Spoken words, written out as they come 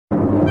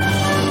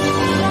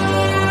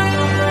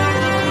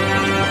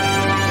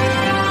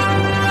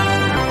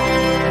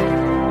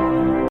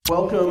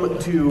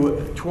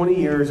to 20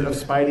 years of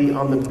Spidey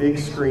on the big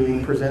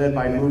screen, presented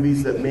by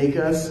Movies That Make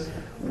Us.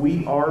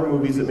 We are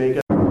Movies That Make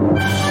Us.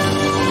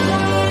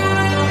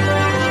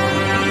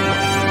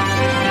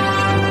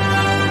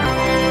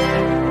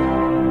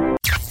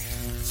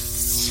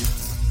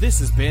 This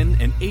has been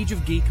an Age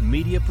of Geek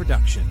media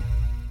production.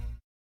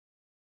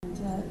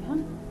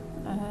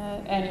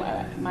 And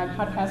my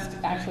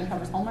podcast actually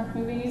covers Hallmark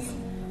movies,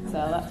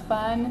 so that's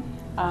fun.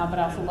 But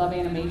I also love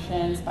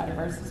animation.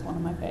 Spider-Verse is one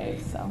of my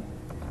faves, so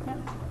yeah.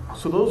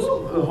 So those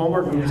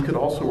Hallmark movies could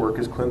also work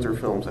as cleanser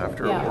films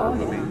after a horror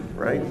movie,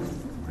 right?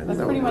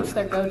 That's pretty much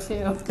their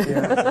go-to.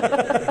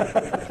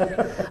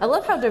 I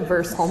love how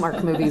diverse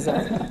Hallmark movies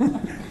are.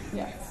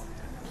 Yes.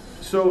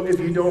 So if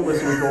you don't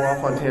listen, we go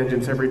off on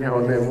tangents every now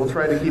and then. We'll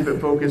try to keep it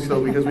focused,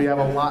 though, because we have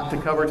a lot to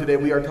cover today.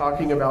 We are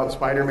talking about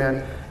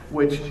Spider-Man,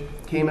 which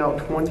came out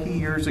 20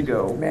 years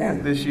ago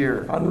this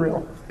year.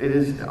 Unreal. It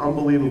is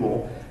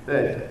unbelievable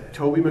that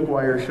Tobey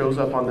Maguire shows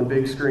up on the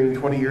big screen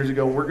 20 years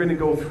ago. We're going to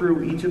go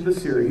through each of the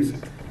series.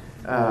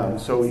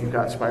 So you've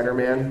got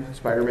Spider-Man,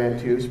 Spider-Man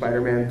 2,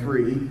 Spider-Man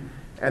 3,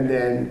 and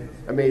then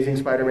Amazing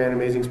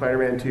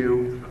Spider-Man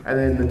 2, and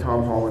then the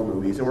Tom Holland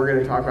movies. And we're going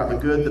to talk about the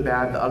good, the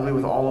bad, the ugly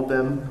with all of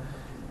them.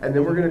 And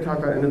then we're going to talk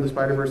about Into the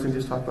Spider-Verse and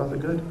just talk about the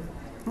good.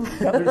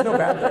 Yeah, there's no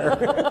bad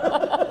there.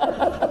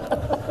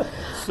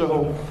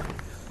 So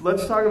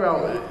let's talk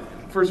about,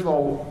 first of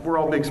all, we're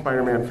all big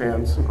Spider-Man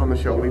fans on the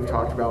show. We've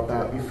talked about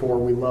that before.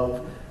 We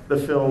love the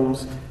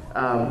films.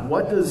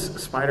 What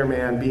does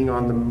Spider-Man being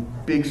on the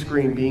big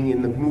screen, being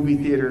in the movie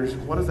theaters,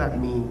 what does that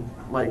mean?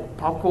 Like,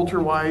 pop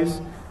culture-wise,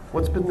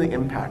 what's been the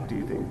impact, do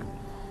you think?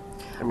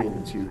 I mean,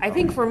 it's huge. I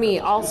think for me,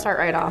 I'll start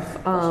right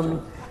off.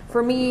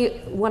 For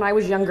me, when I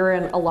was younger,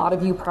 and a lot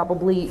of you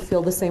probably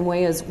feel the same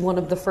way, as one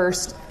of the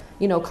first,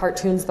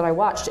 cartoons that I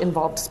watched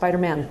involved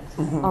Spider-Man.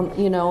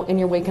 Mm-hmm. And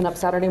you're waking up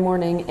Saturday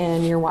morning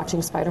and you're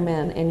watching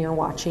Spider-Man and you're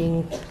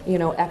watching,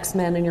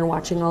 X-Men, and you're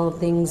watching all of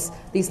these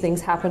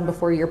things happen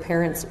before your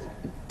parents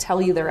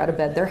tell you they're out of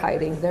bed, they're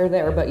hiding, they're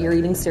there, but you're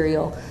eating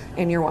cereal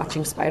and you're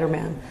watching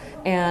Spider-Man.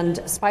 And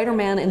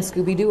Spider-Man and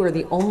Scooby-Doo are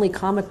the only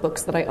comic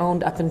books that I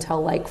owned up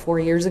until like 4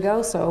 years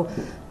ago. So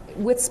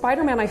with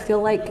Spider-Man, I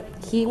feel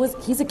like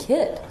he's a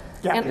kid.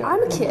 Yeah, and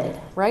I'm a kid,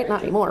 right?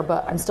 Not anymore,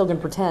 but I'm still going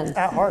to pretend.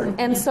 At heart.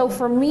 And so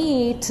for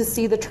me to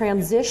see the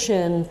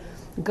transition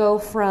go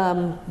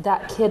from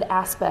that kid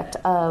aspect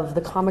of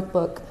the comic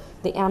book,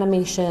 the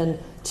animation,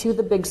 to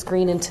the big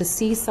screen, and to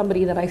see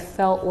somebody that I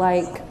felt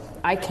like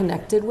I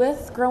connected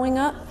with growing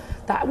up,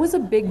 that was a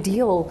big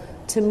deal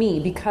to me,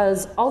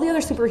 because all the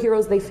other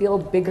superheroes, they feel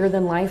bigger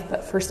than life,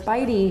 but for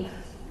Spidey,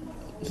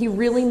 he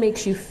really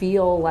makes you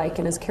feel like,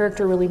 and his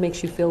character really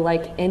makes you feel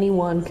like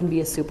anyone can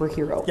be a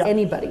superhero,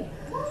 anybody.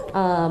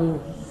 And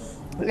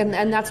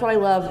that's what I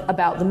love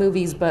about the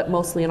movies, but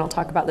mostly, and I'll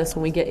talk about this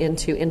when we get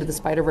into the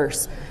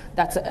Spider-Verse,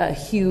 that's a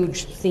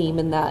huge theme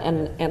in that,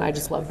 and I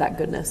just love that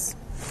goodness.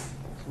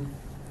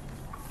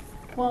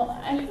 Well,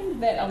 I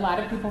think that a lot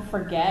of people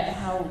forget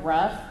how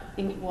rough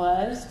it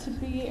was to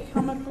be a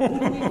comic book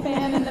movie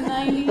fan in the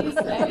 90s.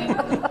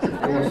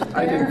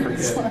 I didn't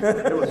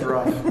forget. It was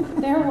rough.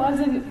 There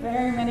wasn't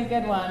very many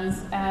good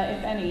ones,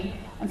 if any.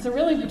 And so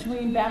really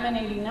between Batman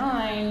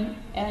 89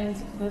 and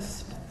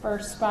this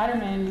first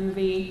Spider-Man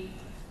movie,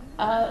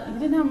 you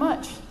didn't have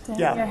much to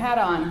hang your hat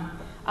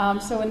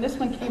on. So when this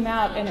one came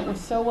out and it was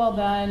so well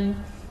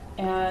done,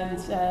 and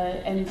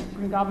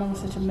Green Goblin was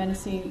such a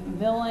menacing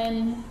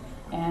villain,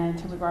 and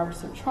Tobey Maguire was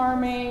so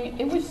charming,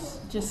 it was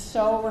just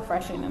so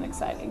refreshing and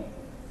exciting.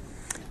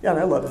 Yeah, and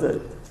I love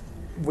that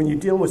when you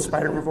deal with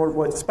Spider-Man,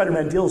 what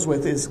Spider-Man deals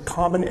with is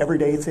common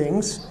everyday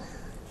things.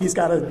 He's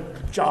got a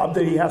job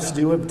that he has to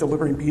do of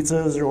delivering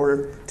pizzas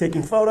or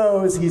taking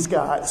photos. He's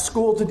got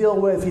school to deal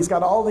with. He's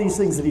got all these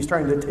things that he's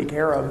trying to take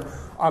care of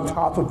on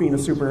top of being a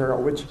superhero,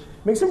 which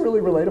makes him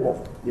really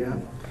relatable. Yeah,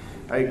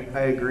 I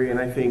agree, and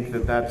I think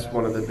that that's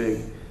one of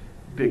the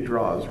big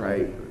draws,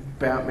 right?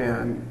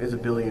 Batman is a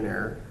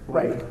billionaire.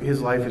 Right.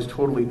 His life is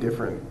totally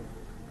different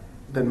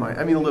than mine.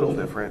 I mean, a little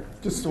different.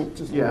 Just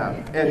yeah,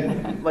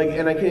 and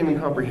I can't even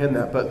comprehend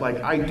that, but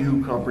I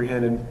do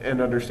comprehend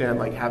and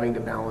understand having to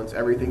balance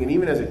everything, and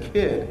even as a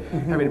kid,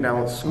 having to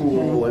balance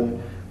school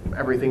and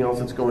everything else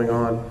that's going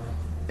on.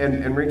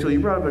 And Rachel, you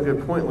brought up a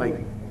good point.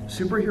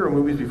 Superhero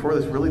movies before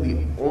this, really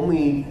the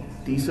only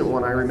decent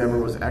one I remember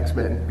was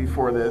X-Men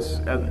before this,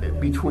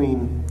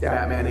 between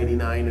Batman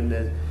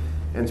 '89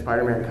 and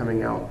Spider-Man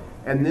coming out.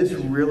 And this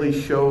really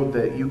showed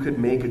that you could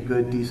make a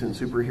good, decent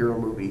superhero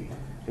movie,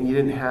 and you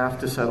didn't have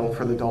to settle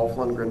for the Dolph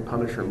Lundgren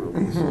Punisher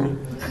movies.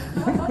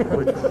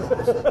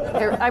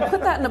 I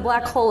put that in a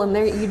black hole, and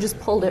there you just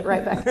pulled it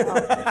right back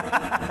out.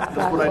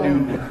 That's what I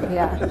do.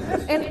 Yeah,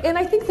 and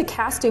I think the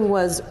casting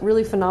was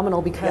really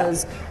phenomenal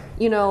because,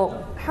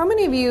 how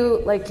many of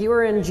you, you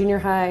were in junior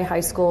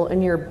high school,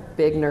 and you're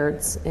big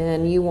nerds,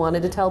 and you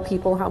wanted to tell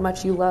people how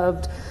much you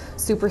loved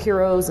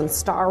superheroes and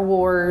Star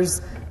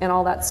Wars and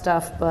all that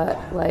stuff, but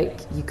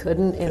you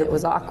couldn't, and it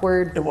was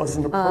awkward. It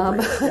wasn't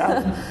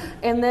appropriate.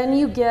 And then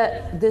you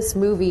get this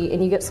movie,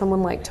 and you get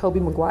someone like Tobey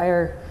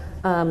Maguire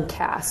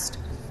cast,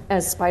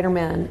 as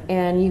Spider-Man,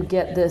 and you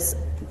get this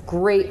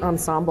great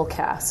ensemble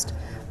cast.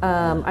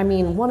 I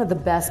mean, one of the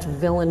best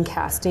villain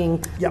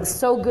casting. Yep.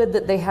 So good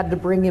that they had to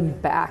bring him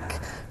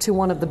back to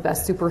one of the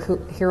best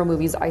superhero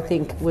movies I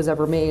think was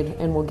ever made,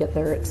 and we'll get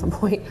there at some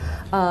point.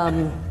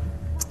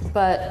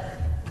 But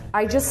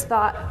I just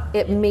thought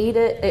it made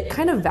it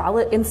kind of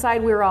valid.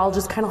 Inside, we were all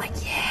just kind of like,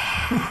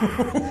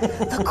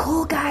 the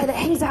cool guy that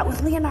hangs out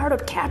with Leonardo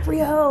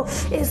DiCaprio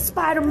is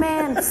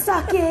Spider-Man,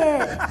 suck it.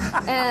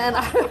 And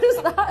I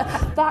just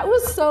thought that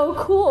was so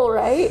cool,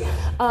 right?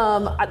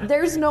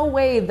 There's no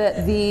way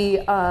that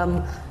the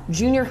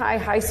junior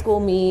high school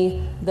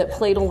me that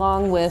played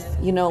along with,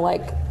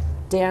 like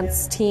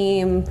dance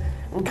team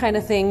kind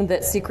of thing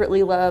that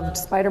secretly loved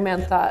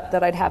Spider-Man thought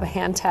that I'd have a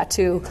hand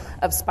tattoo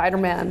of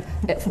Spider-Man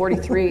at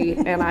 43,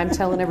 and I'm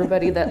telling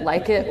everybody that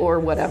like it or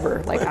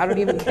whatever. Like, I don't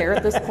even care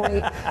at this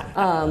point.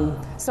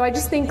 So I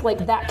just think,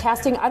 like, that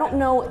casting, I don't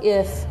know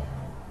if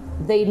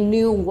they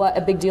knew what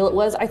a big deal it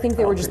was. I think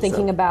they were just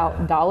thinking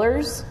about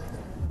dollars.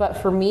 But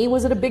for me,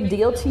 was it a big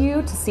deal to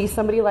you to see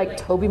somebody like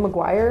Tobey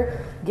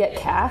Maguire get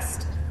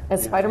cast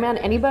as Spider-Man?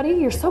 Anybody?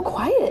 You're so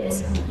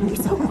quiet. You're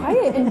so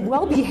quiet and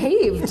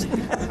well-behaved.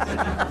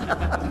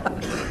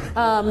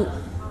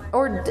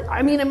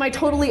 Am I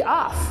totally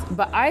off?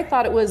 But I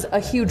thought it was a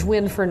huge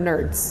win for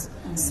nerds.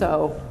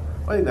 So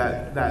I think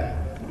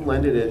that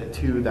lended it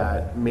to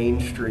that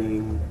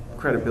mainstream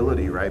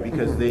credibility, right?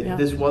 Because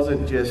this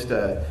wasn't just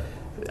a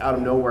out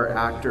of nowhere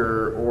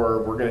actor,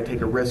 or we're going to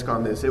take a risk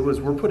on this. It was,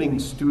 we're putting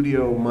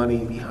studio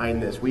money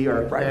behind this. We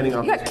are planning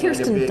on. You got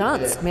Kirsten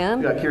Dunst,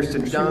 man. You got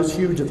Kirsten Dunst. She was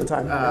huge at the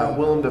time.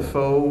 Willem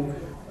Dafoe.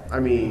 I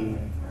mean,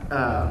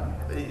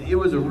 it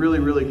was a really,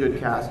 really good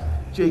cast.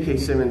 J.K.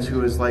 Simmons,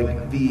 who is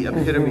like the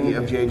epitome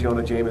of J.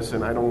 Jonah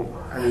Jameson. I feel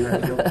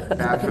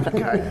bad for the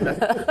guy.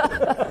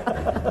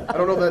 I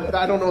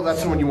don't know if that's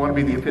someone you want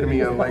to be the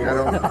epitome of. Like, I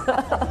don't.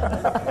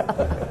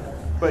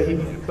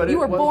 But you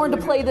were born to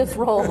play this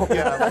role.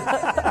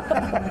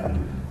 Yeah.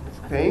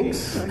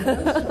 Thanks. I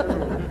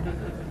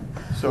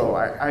guess. So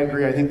I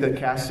agree. I think the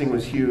casting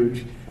was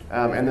huge,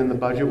 and then the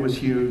budget was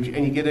huge,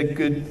 and you get a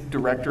good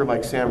director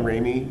like Sam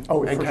Raimi,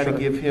 and kind of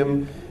give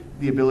him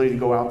the ability to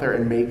go out there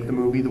and make the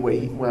movie the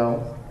way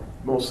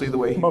mostly the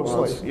way he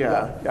wants.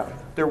 Yeah.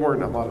 There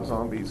weren't a lot of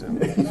zombies in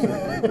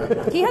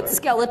it. He had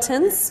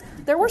skeletons.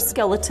 There were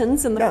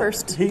skeletons in the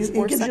first. He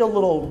gives you a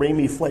little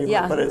Raimi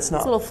flavor, but it's not.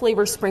 It's a little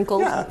flavor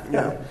sprinkled.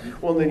 Yeah.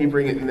 Well, and then you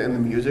bring it, and the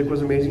music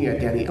was amazing. You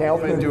had Danny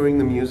Elfman doing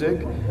the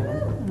music.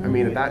 I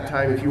mean, at that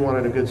time, if you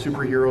wanted a good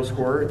superhero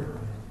score,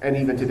 and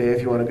even today,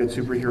 if you want a good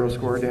superhero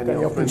score, Danny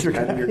Elfman's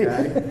kind of your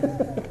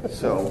guy.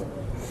 So,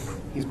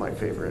 he's my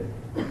favorite.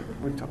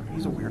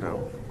 He's a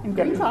weirdo. And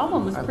Green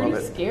Goblin was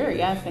pretty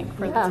scary, I think,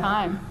 for the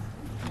time.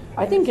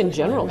 I think in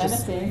general,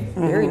 just menacing.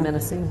 Very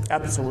menacing.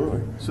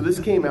 Absolutely. So this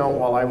came out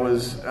while I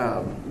was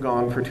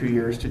gone for 2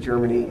 years to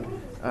Germany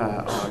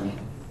on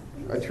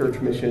a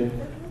church mission,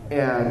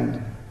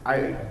 and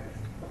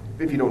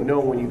if you don't know,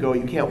 when you go,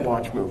 you can't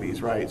watch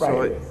movies, right?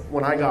 So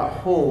when I got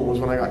home was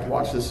when I got to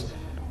watch this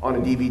on a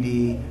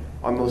DVD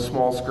on the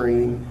small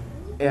screen,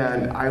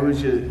 and I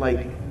was just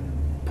like,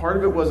 part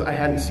of it was I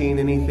hadn't seen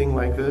anything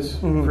like this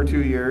for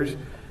 2 years.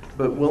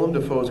 But Willem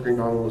Dafoe's Green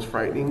Goblin was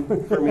frightening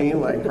for me,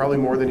 like probably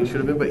more than he should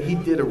have been. But he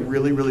did a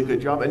really, really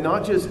good job. And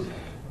not just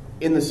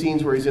in the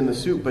scenes where he's in the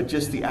suit, but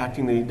just the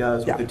acting that he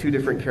does with the two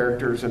different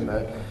characters and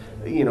the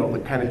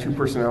kind of two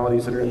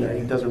personalities that are in there.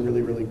 He does a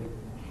really, really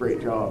great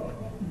job.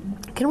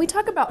 Can we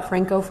talk about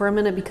Franco for a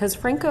minute? Because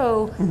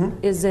Franco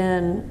is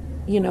in,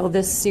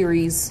 this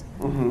series.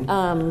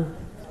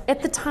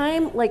 At the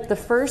time, like the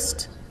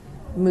first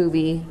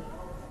movie,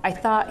 I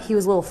thought he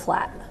was a little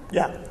flat.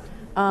 Yeah.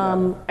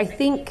 I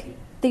think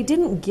they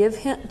didn't give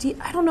him,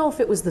 I don't know if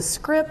it was the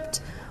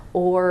script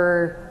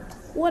or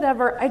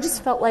whatever. I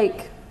just felt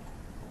like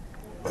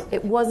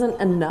it wasn't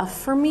enough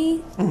for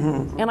me.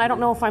 And I don't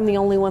know if I'm the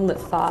only one that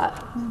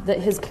thought that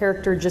his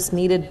character just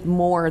needed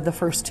more the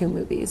first two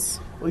movies.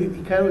 Well, he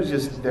kind of was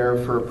just there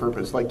for a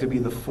purpose, like to be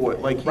the foil.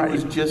 Like he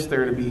was just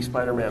there to be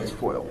Spider-Man's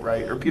foil,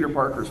 right? Or Peter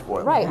Parker's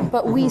foil. Right,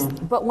 but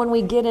but when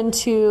we get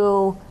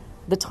into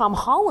the Tom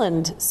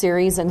Holland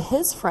series and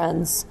his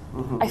friends,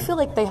 I feel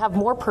like they have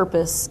more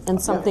purpose and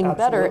something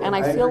better. And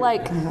I feel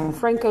like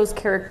Franco's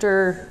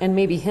character, and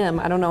maybe him,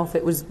 I don't know if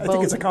it was both, I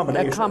think it's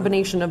a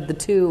combination of the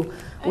two,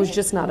 was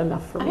just not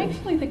enough for me. I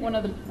actually think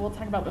we'll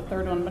talk about the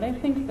third one, but I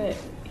think that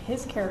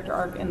his character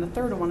arc in the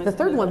third one is the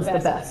third one's the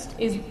best.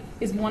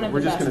 Is one of We're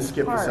the just best going to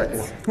skip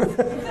parts. the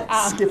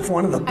second. Skip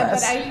one of the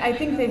best. But I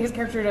think that his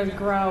character does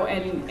grow,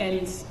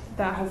 and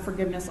that whole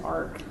forgiveness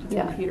arc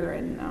between Peter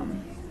and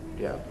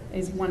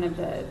is one of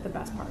the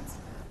best parts.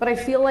 But I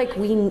feel like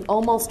we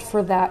almost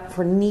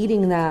for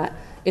needing that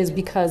is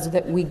because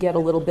that we get a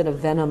little bit of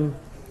Venom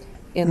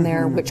in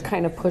there, which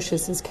kind of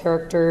pushes his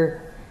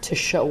character to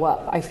show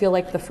up. I feel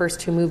like the first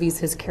two movies,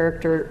 his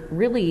character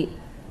really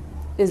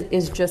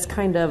is just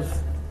kind of,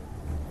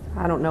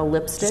 I don't know,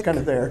 lipstick. Just kind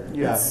of there.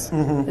 Yeah.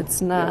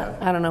 It's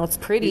not, I don't know, it's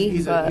pretty.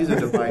 He's a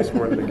device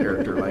more than a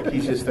character. Like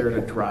he's just there to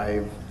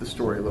drive the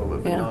story a little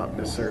bit, but not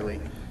necessarily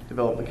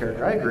develop the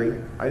character. I agree.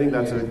 I think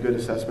that's a good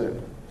assessment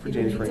for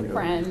James He's a Franco.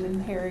 friend,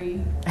 and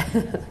Harry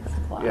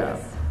supplies.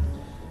 Yeah.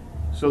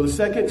 So the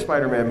second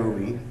Spider-Man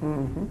movie,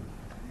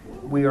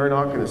 we are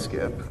not going to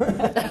skip.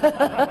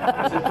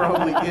 Because it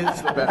probably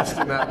is the best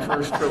in that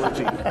first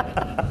trilogy.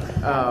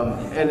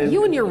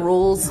 You and your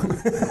rules.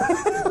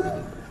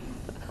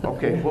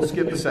 Okay, we'll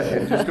skip the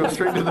second. Just go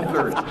straight to the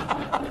third.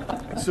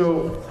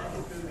 So,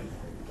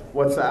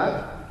 what's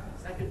that?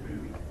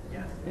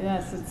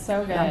 Yes, it's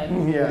so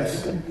good.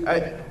 Yes. Do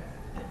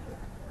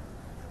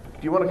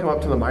you want to come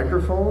up to the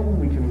microphone?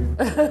 We can.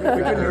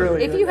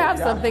 If you have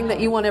something that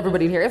you want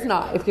everybody to hear, if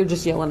not, if you're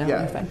just yelling at me,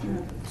 Yeah. it's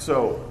fine.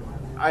 So,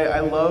 I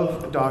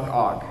love Doc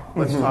Ock.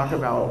 Let's talk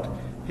about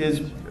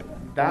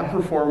that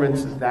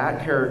performance,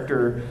 that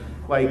character.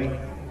 Like,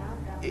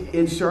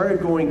 it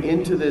started going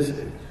into this.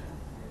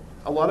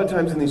 A lot of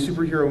times in these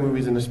superhero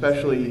movies, and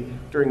especially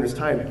during this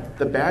time,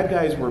 the bad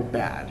guys were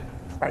bad,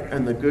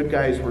 and the good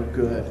guys were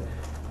good.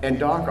 And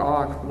Doc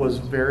Ock was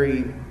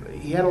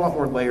he had a lot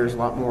more layers, a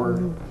lot more.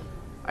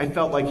 I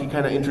felt like he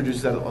kind of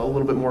introduced that a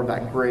little bit more of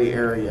that gray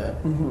area.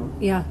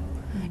 Yeah.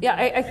 Yeah,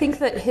 I think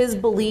that his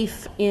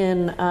belief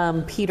in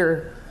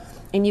Peter,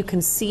 and you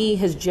can see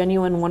his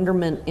genuine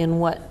wonderment in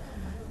what,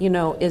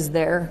 is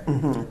there,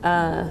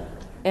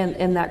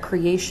 and that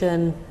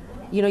creation.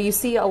 You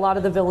see a lot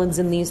of the villains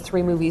in these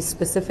three movies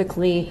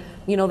specifically,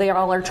 they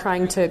all are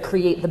trying to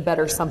create the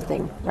better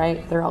something,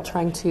 right? They're all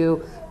trying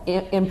to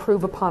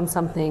improve upon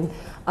something.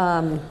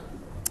 And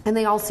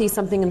they all see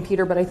something in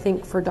Peter, but I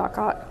think for Doc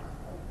Ock,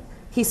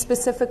 he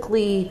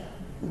specifically,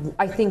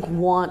 I think,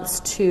 wants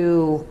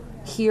to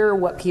hear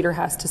what Peter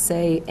has to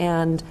say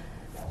and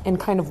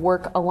kind of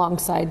work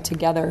alongside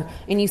together.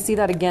 And you see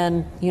that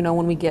again,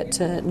 when we get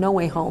to No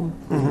Way Home.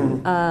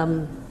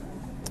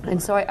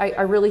 And so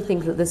I really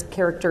think that this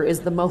character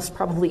is the most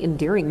probably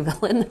endearing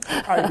villain.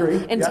 I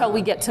agree. Until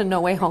we get to No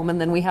Way Home, and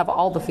then we have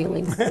all the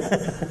feelings.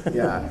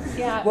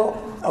 Yeah.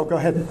 Well, go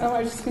ahead. Oh,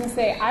 I was just going to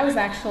say, I was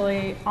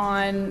actually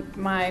on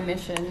my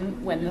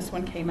mission when this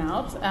one came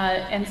out,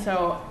 and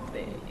so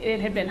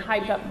it had been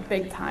hyped up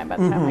big time by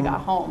the time I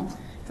got home.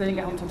 So I didn't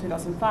get home until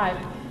 2005,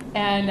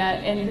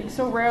 and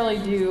so rarely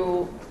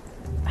do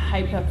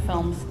hyped up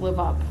films live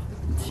up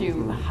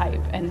to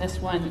hype, and this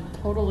one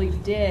totally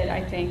did,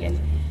 I think. And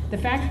the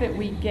fact that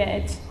we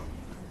get,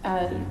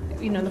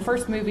 the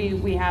first movie,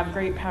 we have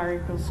great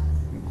power equals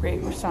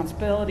great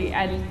responsibility,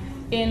 and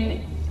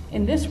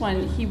in this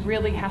one, he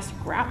really has to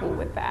grapple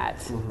with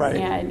that,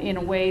 and in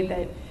a way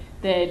that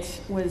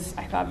was,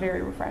 I thought,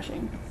 very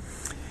refreshing.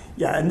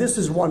 Yeah, and this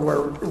is one where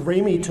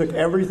Raimi took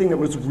everything that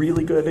was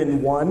really good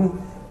in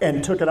one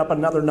and took it up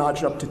another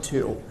notch up to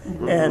two.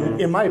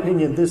 And in my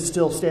opinion, this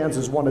still stands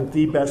as one of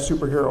the best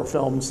superhero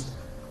films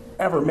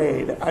ever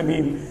made. I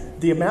mean,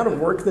 the amount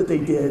of work that they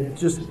did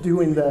just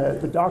doing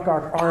the Doc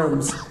Ock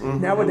arms.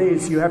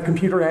 Nowadays, you have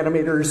computer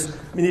animators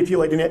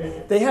manipulating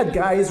it. They had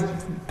guys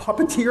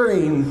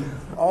puppeteering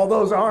all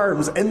those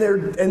arms, and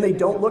they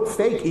don't look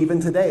fake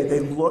even today. They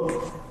look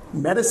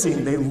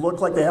menacing. They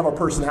look like they have a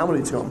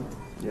personality to them.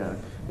 Yeah.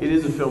 It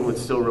is a film that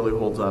still really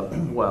holds up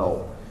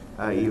well,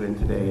 even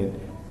today.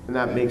 And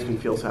that makes me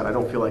feel sad. I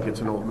don't feel like it's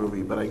an old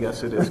movie, but I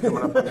guess it is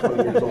coming up on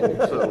 20 years old.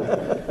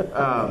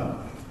 So,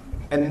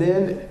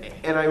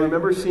 and I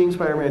remember seeing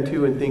Spider-Man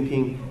 2 and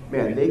thinking,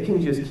 man, they can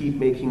just keep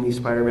making these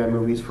Spider-Man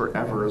movies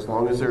forever as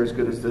long as they're as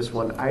good as this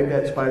one. I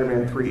bet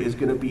Spider-Man 3 is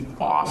going to be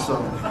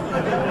awesome.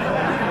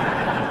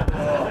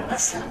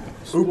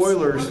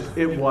 Spoilers,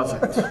 it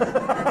wasn't.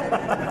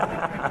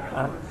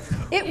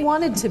 It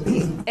wanted to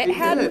be. It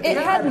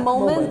had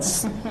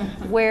moments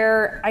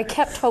where I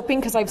kept hoping,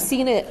 because I've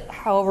seen it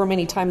however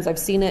many times I've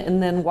seen it, and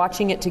then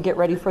watching it to get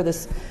ready for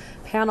this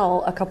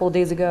panel a couple of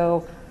days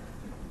ago,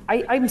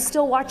 I'm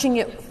still watching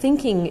it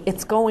thinking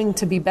it's going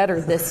to be better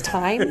this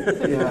time.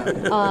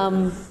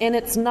 And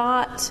it's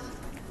not,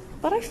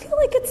 but I feel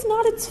like it's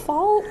not its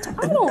fault.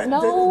 I don't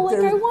know.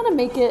 I want to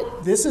make it.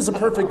 This is a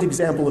perfect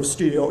example of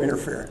studio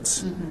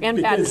interference.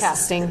 And bad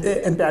casting.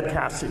 And bad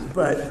casting.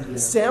 But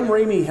Sam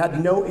Raimi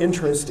had no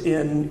interest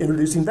in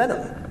introducing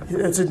Venom.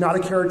 It's not a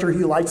character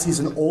he likes. He's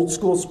an old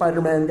school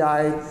Spider-Man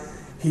guy.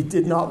 He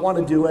did not want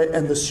to do it,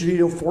 and the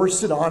studio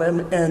forced it on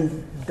him.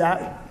 And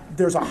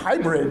there's a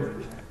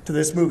hybrid to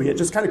this movie. It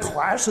just kind of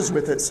clashes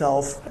with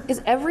itself.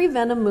 Is every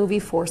Venom movie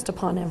forced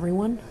upon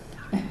everyone?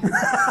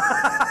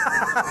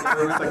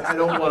 Everyone's like, I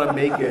don't want to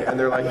make it, and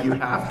they're like, you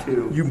have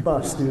to. You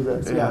must do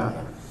this. Yeah.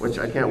 Which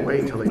I can't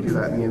wait until they do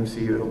that in the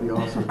MCU. It'll be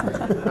awesome.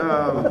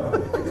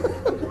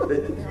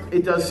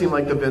 It does seem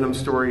like the Venom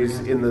stories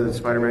in the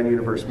Spider-Man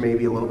universe may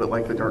be a little bit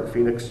like the Dark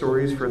Phoenix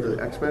stories for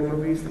the X-Men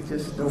movies. They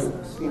just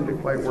don't seem to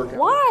quite work out.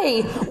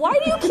 Why? Why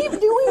do you keep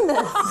doing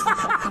this?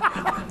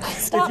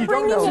 Stop If you don't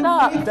bringing know, it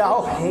up.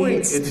 Val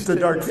hates the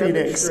Dark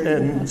Phoenix,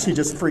 and she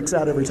just freaks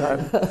out every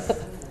time.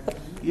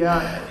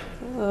 Yeah.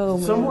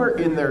 Somewhere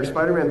in there,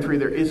 Spider-Man 3,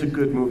 there is a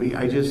good movie.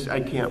 I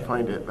can't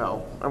find it,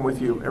 Val. I'm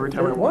with you. Every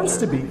time I It watch wants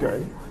to be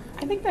good.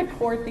 I think that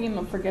core theme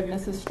of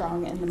forgiveness is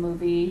strong in the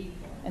movie,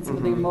 and some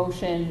of the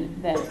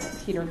emotion that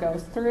Peter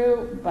goes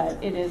through,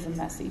 but it is a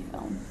messy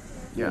film.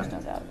 Yeah. There's no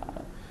doubt about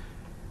it.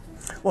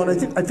 Well,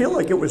 and I feel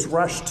like it was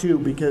rushed too,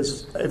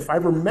 because if I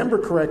remember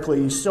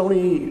correctly,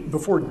 Sony,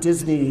 before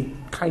Disney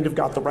kind of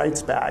got the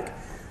rights back,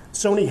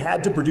 Sony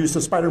had to produce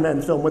a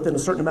Spider-Man film within a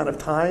certain amount of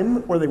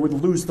time or they would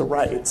lose the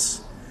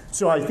rights.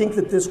 So I think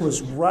that this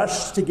was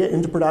rushed to get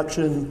into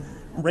production.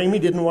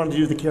 Raimi didn't want to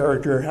do the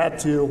character, had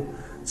to.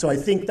 So I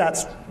think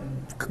that's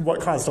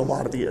what caused a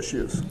lot of the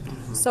issues.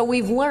 So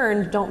we've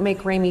learned, don't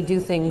make Raimi do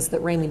things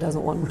that Raimi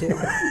doesn't want to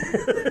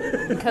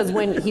do. Because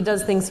when he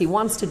does things he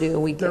wants to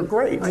do, They're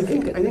great. I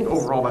think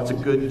overall that's a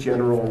good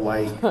general,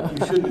 like,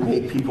 you shouldn't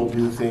make people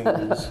do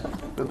things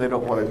that they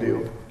don't want to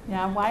do.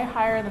 Yeah, why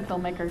hire the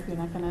filmmaker if you're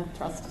not going to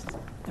trust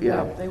them?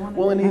 Yeah. They want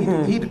Well,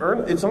 and he'd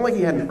earned, it's not like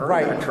he hadn't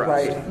earned that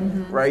trust.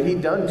 Right.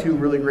 He'd done 2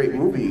 really great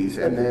movies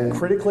and then.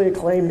 Critically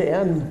acclaimed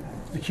and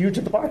huge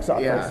at the box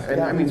office. Yeah, and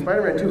I mean,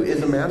 Spider-Man 2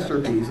 is a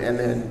masterpiece, and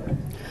then.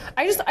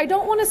 I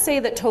don't want to say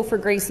that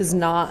Topher Grace is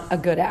not a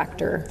good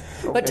actor,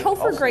 but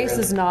Topher Grace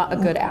is not a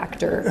good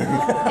actor. And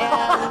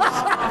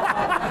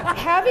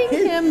having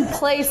him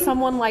play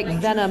someone like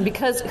Venom,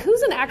 because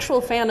who's an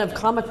actual fan of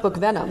comic book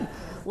Venom?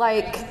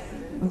 Like,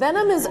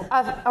 Venom is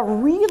a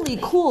really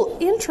cool,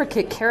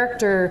 intricate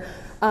character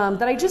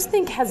that I just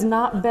think has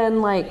not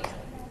been like,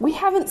 we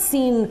haven't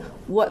seen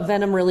what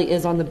Venom really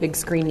is on the big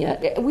screen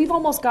yet. We've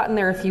almost gotten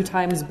there a few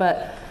times,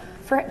 but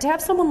to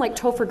have someone like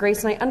Topher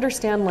Grace, and I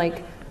understand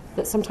like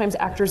that sometimes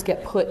actors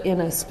get put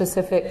in a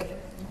specific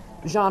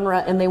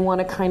genre and they want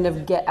to kind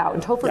of get out.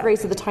 And Topher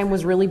Grace at the time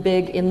was really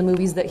big in the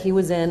movies that he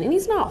was in, and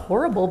he's not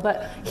horrible,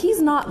 but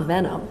he's not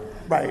Venom.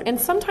 Right.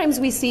 And sometimes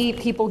we see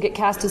people get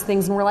cast as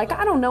things and we're like,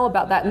 I don't know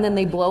about that, and then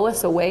they blow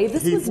us away.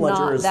 This was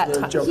not that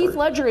time. Heath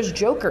Ledger is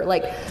Joker.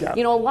 Like,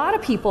 you know, a lot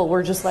of people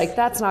were just like,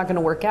 that's not going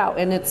to work out.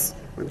 And it's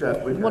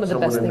one of the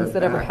best things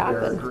that ever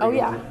happened. Oh,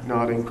 yeah.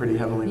 Nodding pretty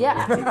heavily.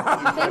 Yeah.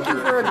 Thank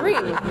you for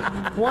agreeing.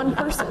 One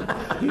person.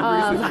 He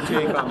agrees with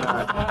your take on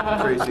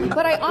that, Tracy.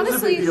 But I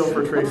honestly... It's a big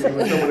deal for Tracy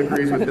when someone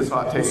agrees with his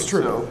hot take. It's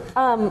true.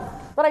 So.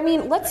 But I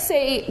mean, let's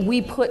say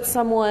we put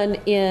someone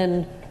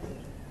in...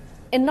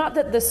 And not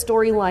that the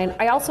storyline,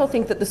 I also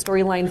think that the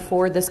storyline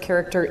for this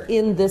character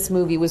in this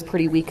movie was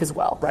pretty weak as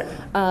well. Right.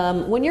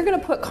 When you're going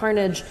to put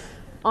Carnage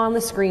on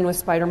the screen with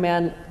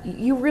Spider-Man,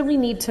 you really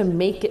need to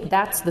make it,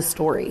 that's the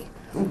story.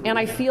 And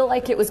I feel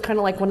like it was kind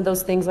of like one of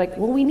those things like,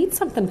 well, we need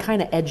something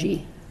kind of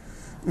edgy.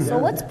 So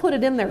let's put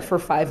it in there for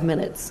 5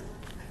 minutes.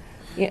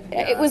 Yeah,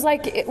 it was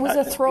like, it was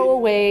a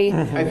throwaway,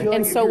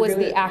 and so was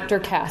the actor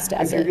cast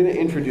as it. If you're going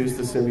to introduce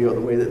the symbiote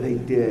the way that they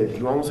did,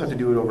 you almost have to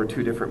do it over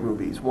 2 different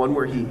movies. One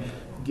where he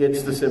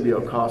gets the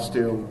symbiote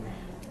costume,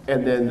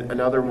 and then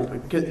another,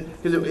 because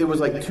it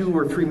was like 2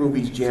 or 3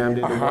 movies jammed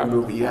into one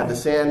movie. You had the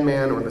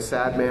Sandman or the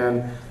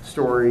Sadman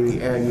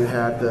story, and you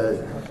had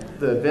the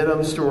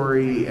Venom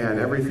story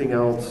and everything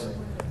else.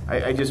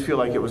 I just feel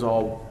like it was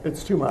all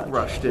It's too much.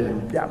 rushed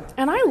in. Yeah.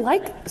 And I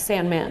like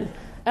Sandman.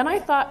 And I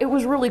thought it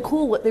was really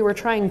cool what they were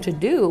trying to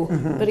do.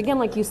 But again,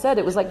 like you said,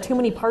 it was like too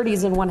many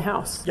parties in one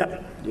house.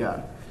 Yep.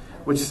 Yeah,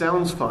 which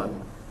sounds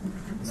fun,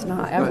 It's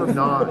not ever. but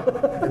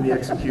not in the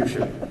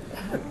execution.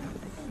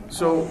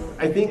 So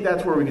I think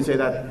that's where we can say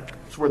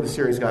that's where the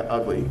series got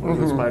ugly, was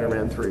with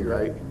Spider-Man 3,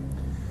 right?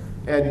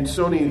 And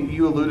Sony,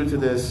 you alluded to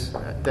this,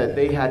 that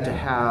they had to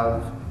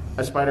have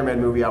a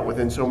Spider-Man movie out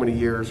within so many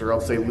years or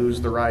else they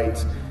lose the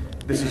rights.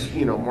 This is,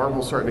 you know,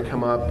 Marvel's starting to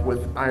come up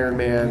with Iron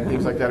Man,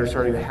 things like that are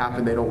starting to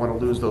happen. They don't want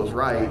to lose those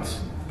rights.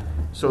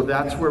 So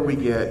that's where we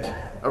get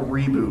a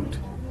reboot.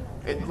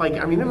 It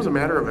was a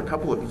matter of a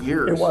couple of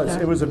years.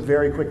 It was a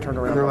very quick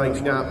turnaround. And they're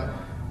like, now,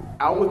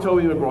 out with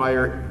Tobey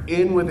Maguire,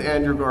 in with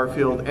Andrew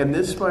Garfield, and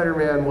this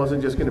Spider-Man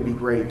wasn't just going to be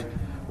great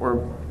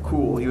or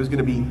cool. He was going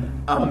to be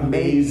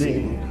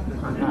amazing.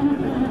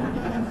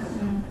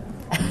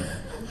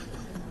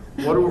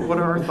 What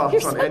are our thoughts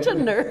You're on such a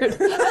Andrew? nerd.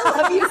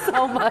 I love you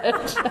so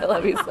much. I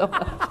love you so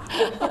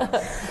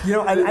much. You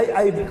know,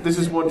 I This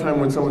is one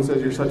time when someone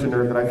says you're such a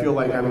nerd that I feel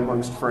like I'm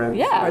amongst friends.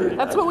 Yeah,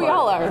 that's what we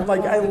all are.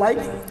 I like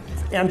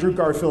Andrew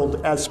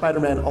Garfield as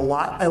Spider-Man a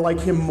lot. I like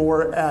him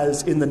more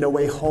as in the No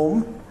Way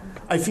Home.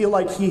 I feel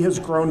like he has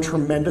grown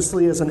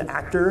tremendously as an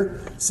actor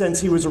since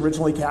he was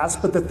originally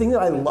cast. But the thing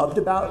that I loved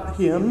about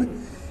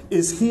him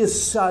is he is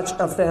such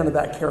a fan of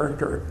that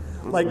character.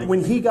 Like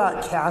when he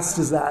got cast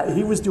as that,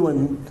 he was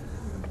doing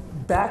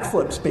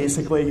backflips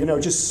basically, you know,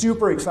 just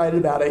super excited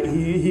about it.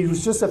 He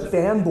was just a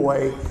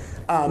fanboy,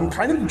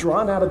 kind of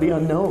drawn out of the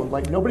unknown.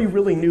 Like nobody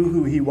really knew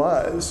who he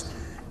was.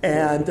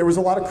 And there was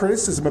a lot of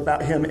criticism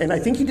about him, and I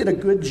think he did a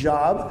good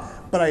job,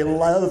 but I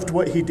loved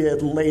what he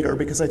did later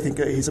because I think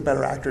he's a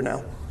better actor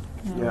now.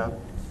 Yeah.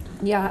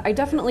 Yeah, I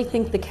definitely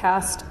think the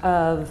cast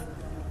of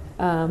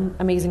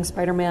Amazing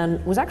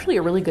Spider-Man was actually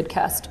a really good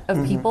cast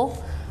of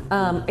people.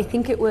 I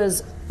think it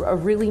was a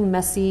really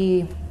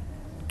messy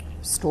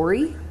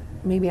story.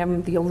 Maybe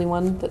I'm the only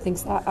one that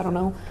thinks that. I don't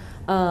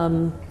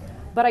know.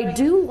 But I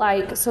do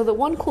like, so the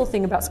one cool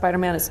thing about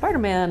Spider-Man is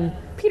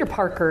Peter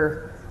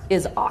Parker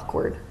is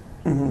awkward.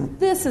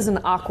 This is an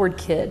awkward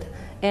kid.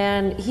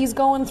 And he's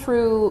going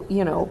through,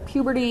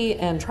 puberty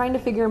and trying to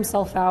figure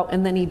himself out,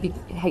 and then he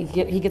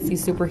gets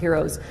these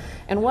superheroes.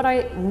 And what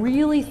I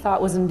really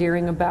thought was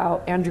endearing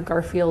about Andrew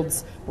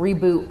Garfield's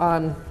reboot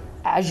on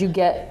as you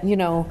get,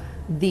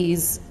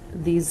 these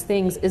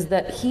things is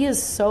that he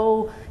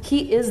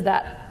is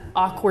that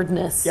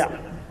awkwardness.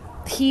 Yeah.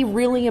 He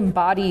really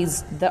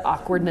embodies the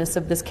awkwardness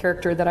of this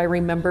character that I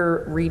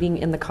remember reading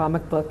in the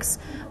comic books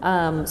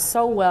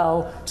so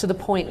well, to the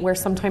point where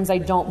sometimes I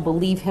don't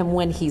believe him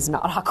when he's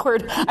not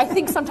awkward. I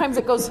think sometimes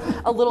it goes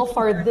a little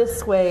far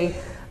this way,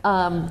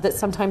 that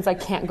sometimes I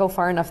can't go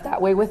far enough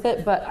that way with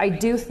it, but I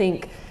do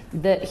think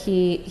that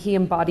he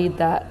embodied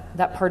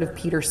that part of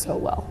Peter so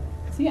well.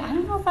 See, I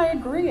don't know if I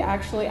agree,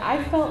 actually.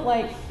 I felt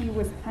like he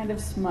was kind of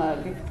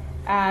smug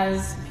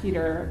as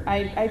Peter.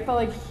 I felt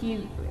like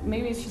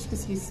maybe it's just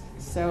because he's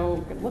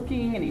so good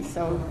looking and he's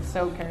so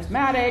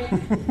charismatic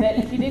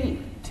that he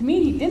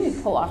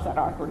didn't pull off that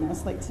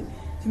awkwardness. Like to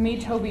me,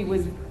 Tobey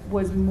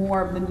was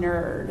more of the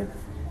nerd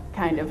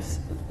kind of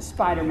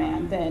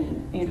Spider-Man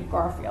than Andrew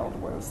Garfield,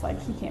 where it was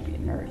like, he can't be a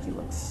nerd, he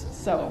looks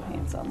so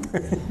handsome.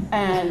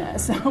 And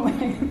so,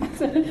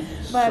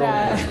 but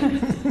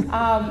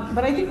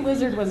I think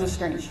Lizard was a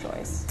strange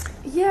choice.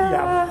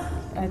 Yeah.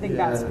 I think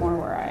that's more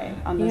where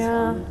on this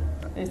one.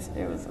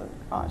 It was an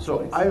odd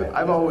choice.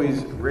 I've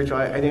always, Rachel,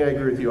 I think I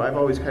agree with you. I've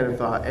always kind of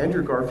thought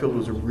Andrew Garfield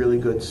was a really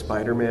good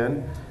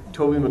Spider-Man.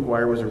 Tobey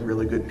Maguire was a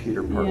really good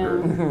Peter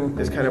Parker. Yeah.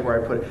 Is kind of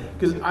where I put it.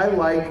 Because I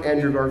like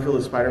Andrew Garfield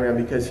as Spider-Man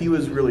because he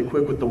was really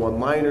quick with the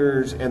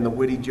one-liners and the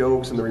witty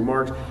jokes and the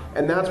remarks.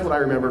 And that's what I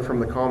remember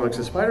from the comics.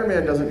 Is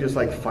Spider-Man doesn't just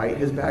like fight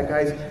his bad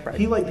guys. Right.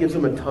 He like gives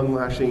them a tongue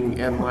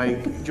lashing and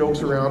like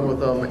jokes around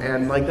with them,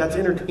 and like that's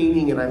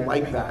entertaining, and I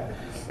like that.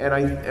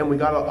 And we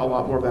got a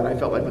lot more of that, I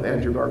felt like, with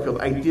Andrew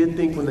Garfield. I did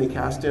think when they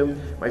cast him,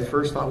 my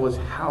first thought was,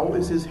 how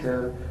is his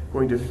hair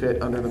going to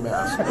fit under the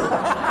mask?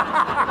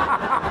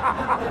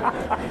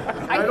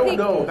 I don't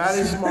know. That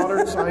is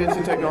modern science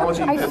and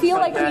technology. I feel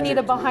like we magic need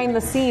a behind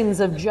the scenes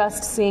of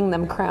just seeing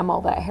them cram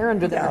all that hair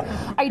under there.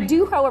 Yeah. I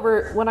do,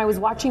 however, when I was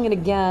watching it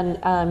again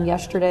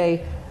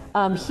yesterday,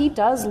 he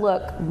does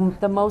look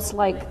the most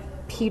like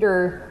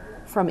Peter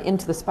from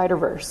Into the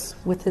Spider-Verse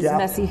with his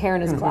messy hair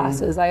and his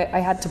glasses. I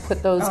had to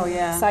put those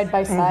side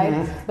by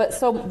side. But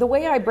so the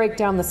way I break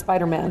down the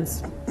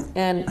Spider-Mans,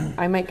 and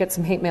I might get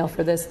some hate mail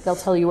for this, they'll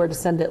tell you where to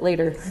send it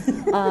later.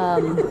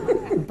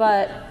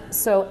 But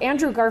so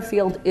Andrew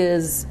Garfield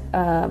is,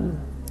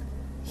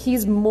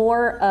 he's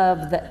more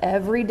of the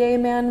everyday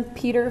man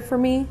Peter for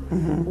me,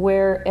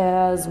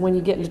 whereas when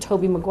you get into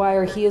Tobey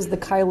Maguire, he is the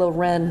Kylo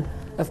Ren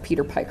of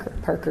Peter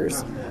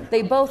Parker's.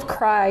 They both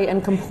cry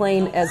and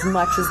complain as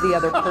much as the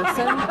other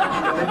person.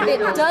 It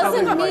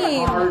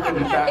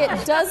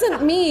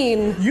doesn't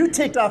mean You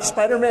ticked off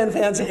Spider-Man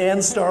fans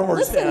and Star Wars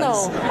Listen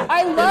fans. though,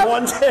 I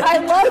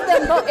love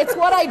them both. It's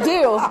what I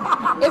do.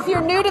 If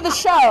you're new to the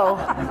show,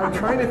 I'm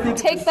trying to think.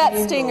 take that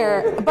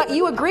stinger. But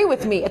you agree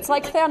with me. It's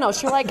like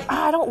Thanos. You're like,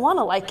 I don't want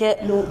to like it,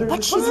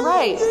 but she's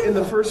right. In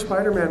the first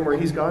Spider-Man where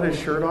he's got his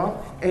shirt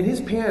off and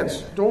his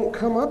pants don't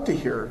come up to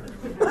here.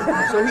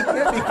 So he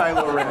can't be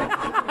Kylo Ren.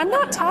 I'm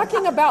not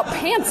talking about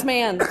pants,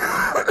 man.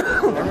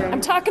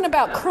 I'm talking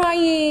about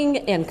crying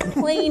and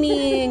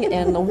complaining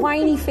and the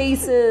whiny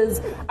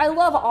faces. I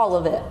love all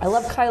of it. I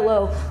love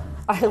Kylo.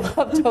 I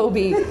love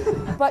Tobey.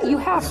 But you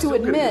have to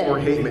admit,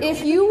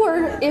 if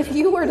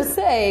you were to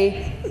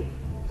say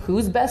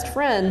who's best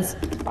friends,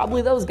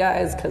 probably those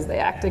guys, because they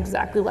act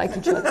exactly like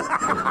each other.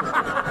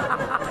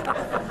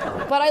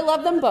 But I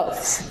love them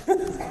both.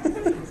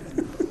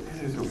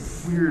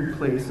 Weird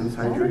place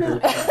inside your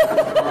head.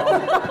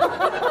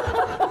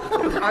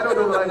 I don't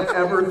know that I've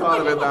ever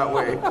thought of it that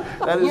way.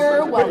 That is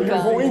You're welcome.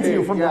 You're going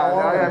to from now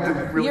on. I have to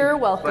really You're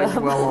welcome. like,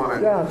 dwell on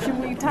it. Yeah. Should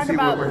we talk See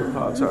about what your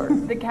thoughts are.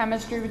 the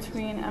chemistry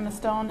between Emma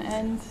Stone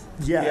and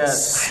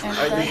Yes. and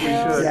I think we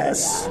Garfield? should.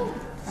 Yes. That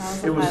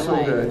was It a was so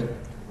highlight. good.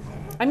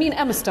 I mean,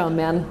 Emma Stone,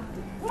 man.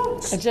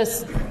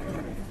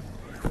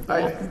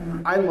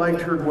 I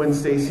liked her Gwen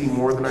Stacy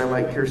more than I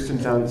like Kirsten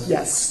Dunst.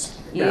 Yes.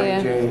 Yeah.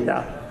 Mary Jane.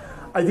 Yeah.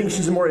 I think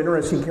she's a more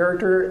interesting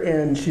character,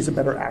 and she's a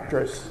better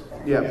actress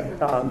Yeah.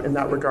 in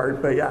that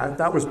regard. But yeah,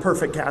 that was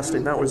perfect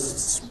casting. That was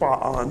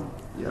spot on.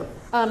 Yep.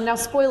 Now,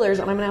 spoilers,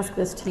 and I'm going to ask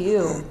this to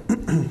you.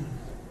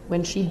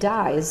 When she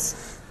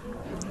dies,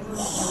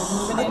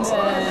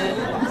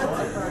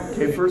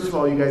 Okay, first of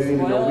all, you guys need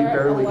to know we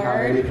barely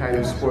have any kind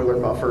of spoiler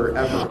buffer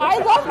ever. I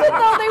loved it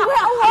though. They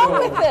went along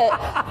with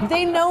it.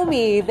 They know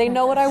me. They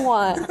know what I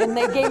want, and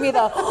they gave me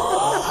the.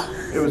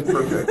 It was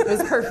perfect. It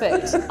was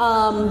perfect.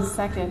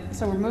 Second.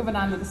 So we're moving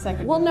on to the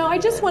second. Well, no, I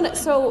just want to.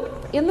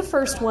 So in the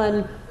first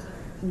one,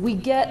 we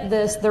get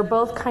this. They're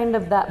both kind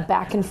of that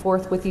back and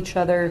forth with each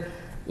other,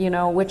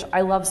 which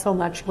I love so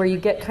much, where you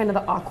get kind of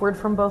the awkward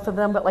from both of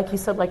them. But like you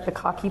said, like the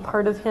cocky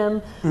part of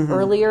him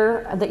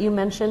earlier that you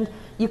mentioned,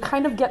 you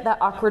kind of get that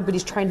awkward, but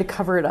he's trying to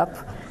cover it up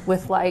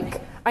with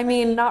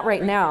not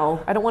right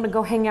now. I don't want to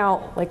go hang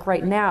out like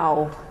right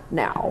now,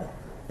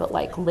 but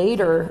like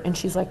later. And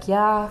she's like,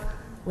 yeah,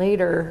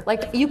 later.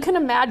 Like you can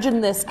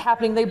imagine this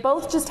happening. They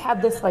both just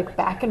had this like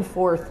back and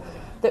forth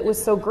that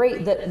was so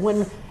great that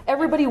when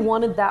everybody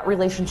wanted that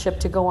relationship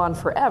to go on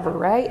forever,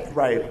 right?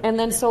 Right. And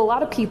then so a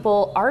lot of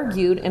people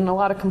argued, and a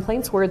lot of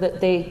complaints were that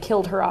they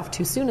killed her off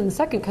too soon in the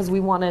second because we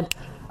wanted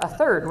a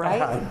third,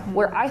 right? Uh-huh.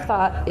 Where I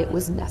thought it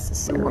was We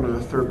necessary. wanted a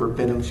third where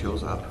Venom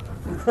shows up.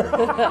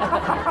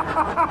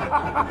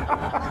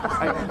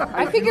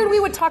 I figured we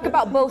would talk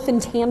about both in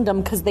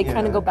tandem because they kind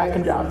of Yeah. go back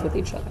and forth with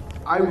each other.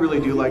 I really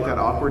do like that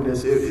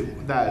awkwardness.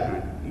 That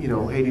hey,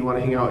 do you want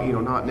to hang out?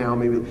 Not now.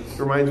 Maybe it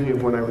reminds me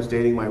of when I was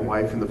dating my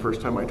wife, and the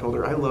first time I told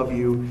her I love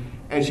you,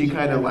 and she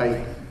kind of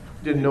like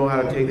didn't know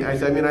how to take it. I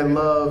said, I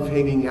love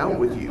hanging out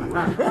with you.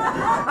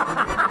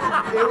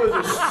 It was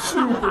a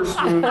super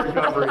smooth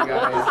recovery,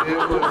 guys. It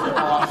was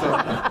awesome.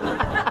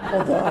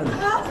 Hold on.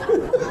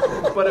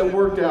 But it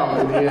worked out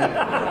in the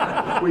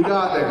end. We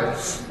got there.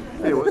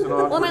 It was an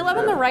awkward. Well, and I love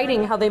in the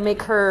writing how they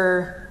make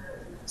her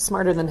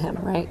smarter than him,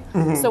 right?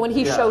 So when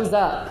he shows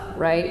up,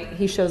 right?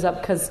 He shows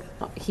up because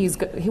he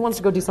wants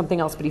to go do something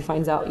else, but he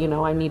finds out,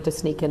 I need to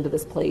sneak into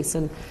this place,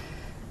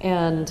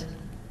 and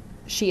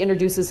she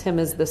introduces him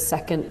as the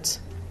second,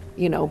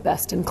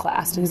 best in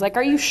class, and he's like,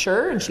 "Are you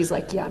sure?" And she's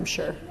like, "Yeah, I'm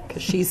sure,"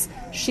 because she's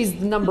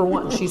number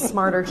one. She's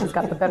smarter. She's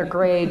got the better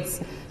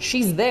grades.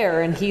 She's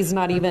there, and he's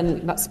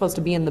not supposed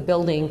to be in the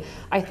building.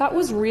 I thought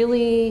was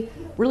really,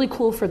 really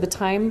cool for the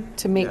time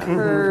to make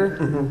her,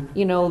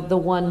 the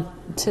one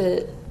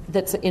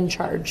that's in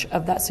charge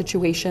of that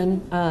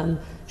situation.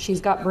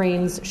 She's got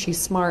brains. She's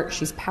smart.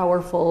 She's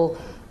powerful.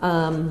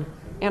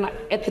 And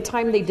at the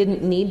time, they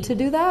didn't need to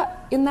do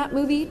that in that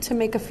movie to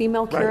make a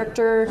female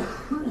character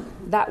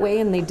that way,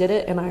 and they did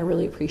it, and I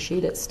really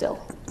appreciate it still.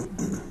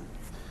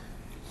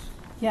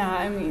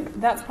 Yeah,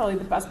 that's probably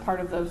the best part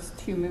of those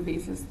two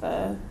movies is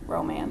the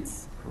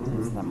romance.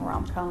 It's the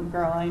rom-com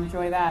girl. I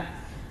enjoy that.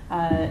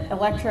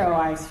 Electro,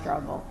 I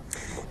struggle.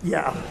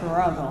 Yeah.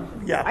 Struggle.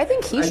 Yeah. I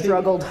think he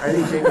struggled. I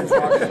think Jamie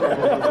Foxx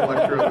struggled with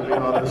Electro, to be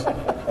honest.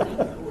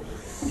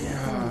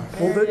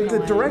 Well, the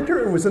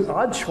director, it was an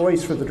odd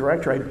choice for the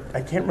director.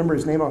 I can't remember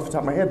his name off the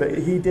top of my head, but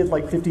he did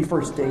like 50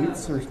 First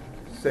Dates.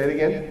 Say it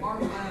again.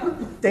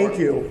 Thank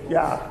you.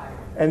 Yeah.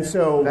 And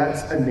so,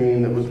 That's a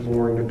name that was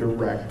born to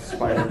direct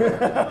Spider-Man.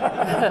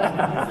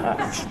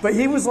 but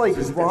he was like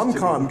His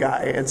rom-com destiny.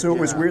 guy, and so it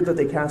was Yeah. weird that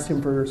they cast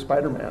him for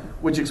Spider-Man.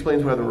 Which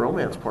explains why the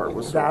romance part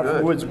was so That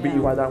good. would be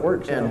why that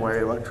works. And why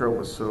Electro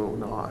was so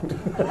not.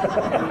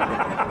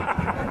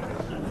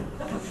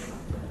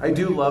 I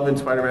do love in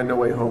Spider-Man No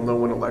Way Home, though,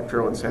 when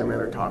Electro and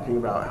Sandman are talking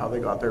about how they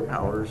got their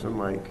powers, and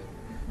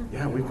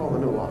yeah, we fall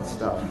into a lot of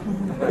stuff.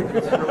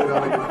 It's really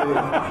not a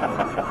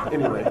good thing.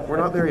 Anyway, we're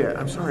not there yet.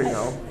 I'm sorry,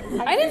 Mel.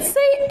 I didn't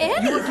say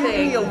You were giving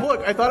me a anything.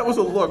 look. I thought it was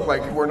a look,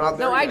 like we're not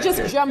there No, I yet.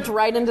 just jumped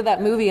right into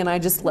that movie, and I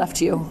just left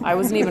you. I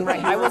wasn't even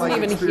right. I wasn't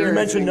even You here.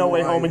 mentioned No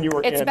Way Home, and you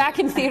were It's in. back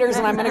in theaters,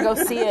 and I'm going to go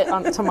see it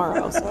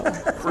tomorrow. So.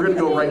 We're going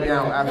to go right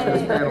now after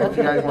this panel. If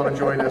you guys want to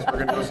join us,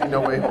 we're going to go see No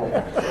Way Home.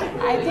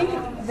 I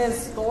think the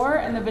score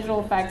and the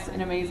visual effects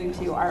in Amazing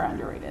 2 are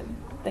underrated.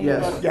 They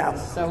Yes. look Yeah.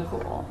 so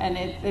cool. And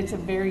it's a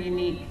very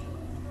unique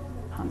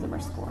Hans Zimmer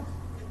score.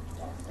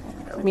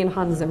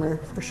 Hans Zimmer,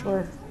 for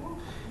sure.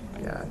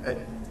 Yeah.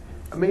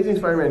 Amazing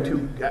Spider-Man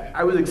 2,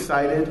 I was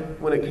excited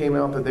when it came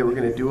out that they were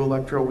going to do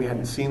Electro. We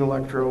hadn't seen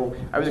Electro.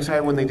 I was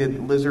excited when they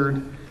did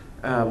Lizard.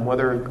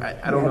 Whether,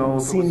 I don't know.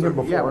 hadn't seen him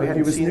before. Yeah, we He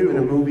hadn't was seen him in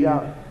a new. movie.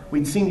 Yeah.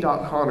 We'd seen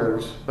Doc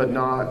Connors, but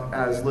not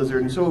as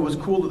Lizard. And so it was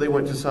cool that they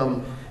went to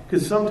some,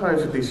 because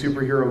sometimes with these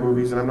superhero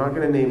movies, and I'm not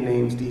going to name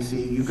names,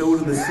 DC, you go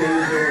to the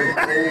same villain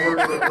over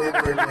and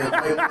over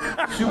again.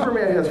 Like,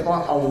 Superman has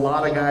fought a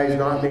lot of guys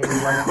not named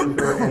Lex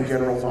Luthor and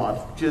General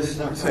Zod. Just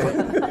saying.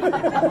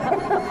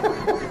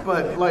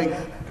 But,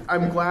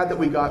 I'm glad that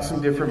we got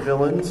some different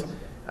villains,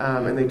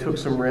 and they took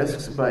some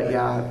risks. But,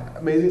 yeah,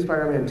 Amazing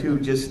Spider-Man 2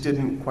 just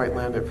didn't quite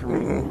land it for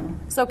me.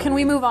 So can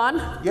we move on?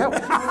 Yeah, we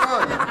can move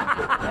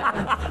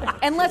on.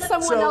 Unless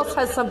someone else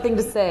has something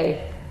to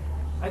say.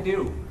 I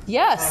do.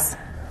 Yes.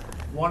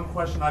 One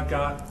question I've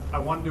got, I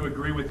wanted to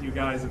agree with you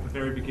guys at the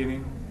very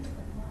beginning.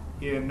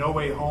 In No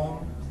Way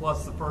Home,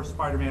 plus the first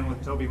Spider-Man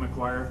with Tobey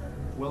Maguire,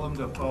 Willem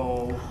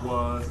Dafoe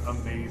was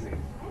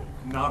amazing.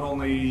 Not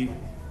only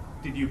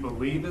did you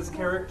believe his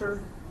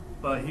character,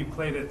 but he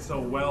played it so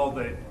well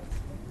that,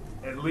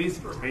 at least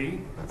for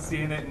me,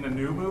 seeing it in the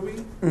new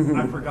movie,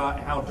 I forgot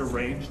how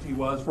deranged he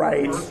was from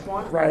Right, the first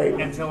one right.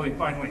 until he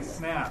finally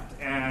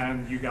snapped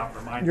and you got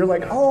reminded. You're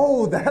like, of that.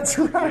 oh, that's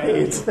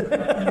right.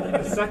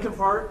 The second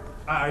part,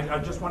 I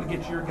just want to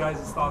get your guys'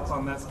 thoughts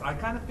on this. I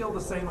kind of feel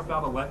the same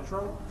about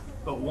Electro,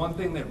 but one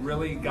thing that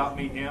really got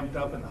me amped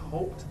up and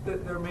hoped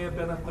that there may have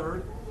been a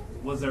third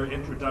was their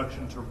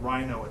introduction to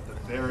Rhino at the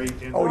very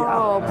end. Oh, yeah.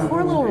 Oh,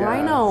 poor little Yeah.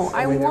 Rhino.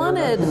 And we never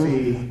got to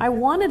see- I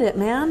wanted it,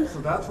 man.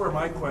 So that's where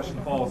my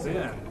question falls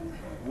in.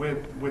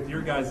 With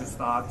your guys'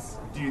 thoughts,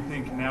 do you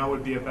think now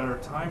would be a better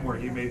time where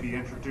he may be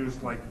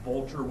introduced like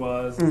Vulture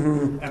was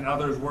and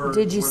others were?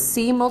 Did you were-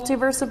 see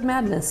Multiverse of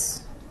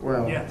Madness?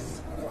 Well,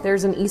 Yes.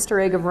 There's an Easter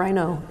egg of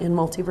Rhino in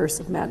Multiverse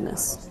of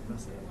Madness.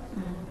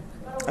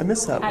 I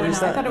missed that. I What don't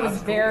is know. I that? thought it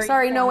was very.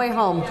 Sorry, No Way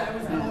Home.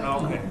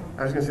 Okay.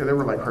 I was gonna say there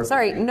were like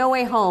Sorry, No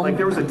Way Home. Like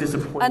there was a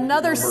disappointing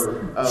Another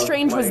number of,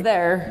 Strange was like,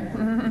 there.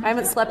 I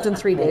haven't slept in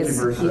 3 days.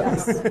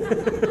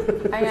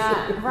 multiverses.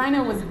 Yes.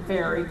 Rhino was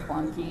very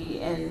clunky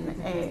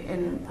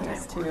in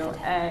this too.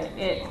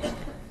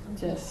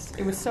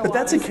 It was so. But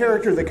that's a obvious.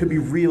 character that could be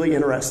really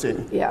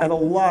interesting Yeah. and a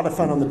lot of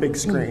fun on the big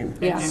screen.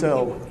 Yeah.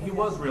 So He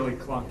was really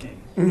clunky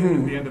at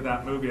the end of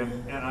that movie, and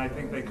I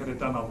think they could have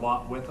done a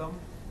lot with him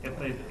if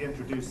they'd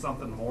introduced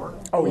something more.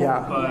 oh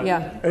yeah, But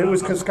Yeah. it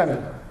was just kind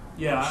of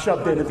yeah,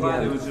 shoved I'm in at the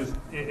glad end.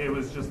 It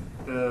was just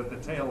the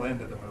tail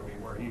end of the movie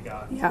where he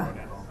got Yeah. thrown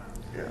in on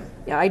that.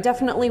 Yeah, I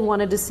definitely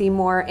wanted to see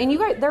more. And you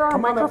guys, there are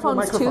Come on up to the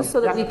microphones too, microphone.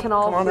 so that Yeah, we can come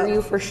all on hear up.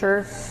 you for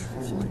sure.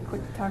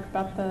 Quick talk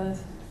about the.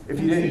 If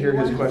you didn't hear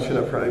his question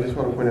up front, I just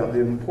want to point out the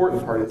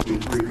important part is he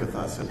agreed with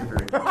us at the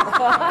very beginning.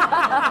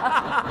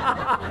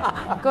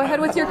 Go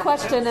ahead with your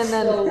question, and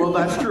Well,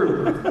 that's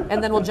true.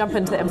 then we'll jump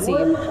into the One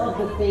MCU. of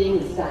the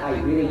things that I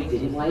really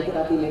didn't like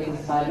about the Amazing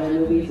Spider-Man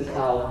movies is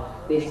how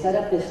they set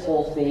up this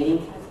whole thing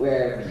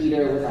where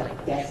Peter was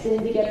like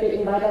destined to get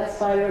bitten by that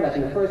spider. Like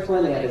in the first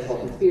one, they had this whole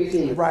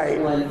conspiracy. In the Right.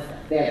 second one,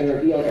 they had the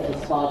reveal that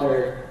his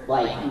father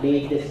like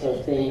made this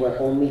whole thing where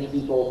only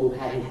people who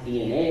had his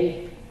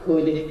DNA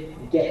could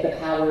get the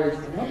powers.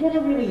 And that never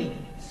really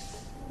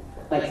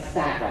like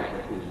sat right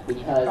with me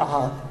because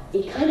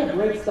it kind of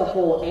breaks the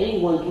whole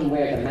anyone can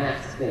wear the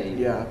mask thing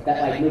Yeah.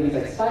 that like movies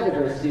like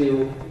Spider-Verse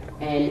do,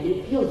 and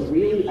it feels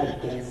really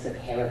against the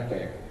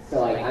character.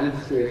 So like, I'm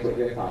just curious what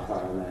your thoughts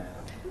are on that.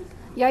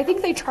 Yeah, I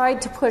think they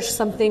tried to push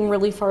something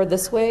really far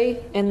this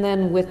way, and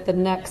then with the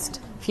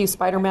next few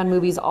Spider-Man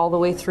movies all the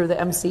way through the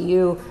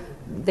MCU,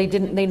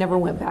 they never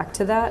went back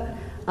to that.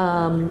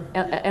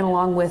 And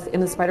along with In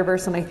the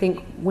Spider-Verse, and I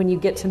think when you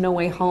get to No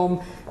Way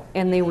Home,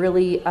 and they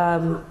really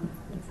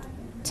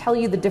tell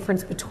you the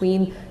difference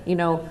between,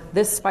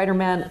 this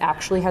Spider-Man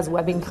actually has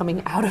webbing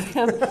coming out of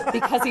him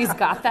because he's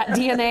got that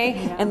DNA,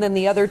 and then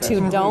the other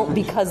two don't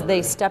because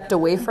they stepped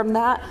away from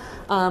that.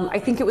 I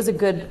think it was a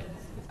good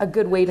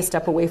way to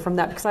step away from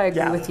that, because I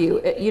agree with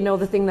you.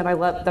 The thing that I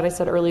love, that I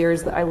said earlier,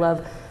 is that I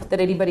love that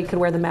anybody could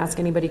wear the mask,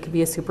 anybody could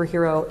be a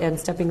superhero, and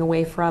stepping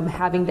away from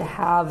having to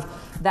have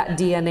that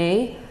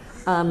DNA.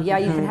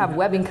 You can have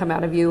webbing come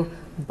out of you,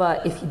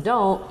 but if you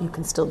don't, you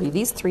can still be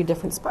these 3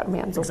 different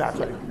Spider-Mans.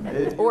 Exactly.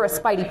 Or a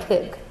Spidey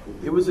pig.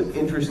 It was an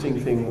interesting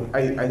thing.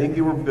 I think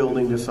they were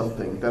building to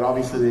something that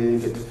obviously they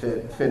didn't get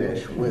to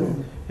finish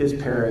with his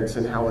parents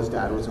and how his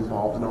dad was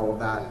involved and all of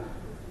that.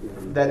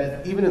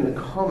 That even in the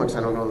comics, I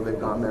don't know that they've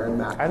gone there in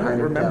that I don't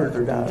kind of remember depth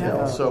or that, detail.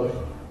 yeah.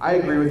 So I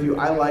agree with you.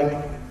 I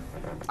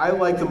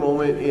like the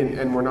moment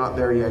and we're not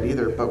there yet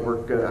either, but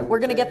we're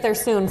gonna get there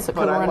soon, so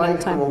But we'll I run out like of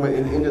the time. moment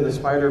in Into the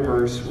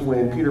Spider-Verse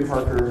when Peter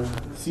Parker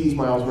sees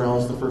Miles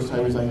Morales the first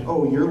time. He's like,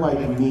 "Oh, you're like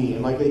me,"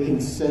 and like they can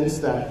sense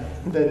that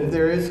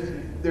there is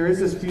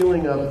this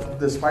feeling of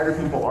the Spider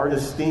people are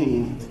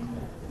distinct,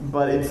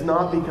 but it's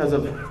not because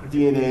of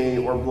DNA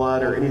or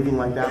blood or anything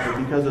like that, but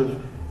because of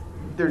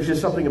there's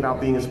just something about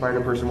being a Spider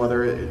person,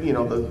 whether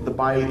the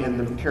bite and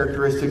the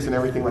characteristics and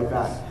everything like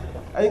that.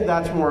 I think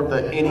that's more of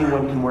the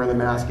anyone can wear the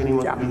mask,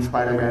 anyone can be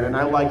Spider-Man, and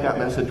I like that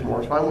message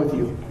more. So I'm with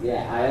you.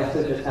 Yeah, I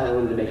also just kind of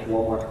wanted to make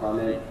one more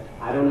comment.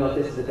 I don't know if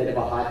this is a bit of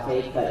a hot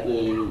take, but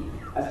in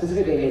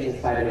specifically Amazing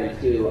Spider-Man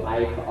 2,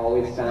 I've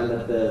always found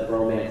that the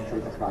romance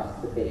comes across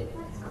as a bit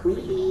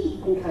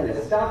creepy and kind of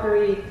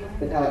stalkery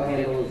with how it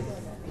handles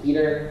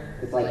Peter.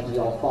 It's like he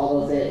all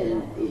follows it,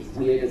 and it's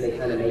weird that they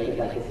kind of make it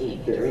like this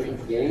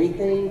endearing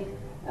thing.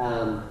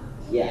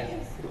 Yeah.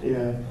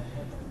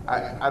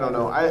 I don't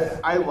know.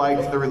 I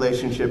liked the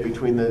relationship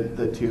between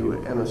the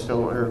two Emma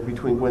Stone, or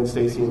between Gwen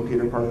Stacy and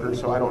Peter Parker,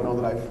 so I don't know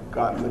that I've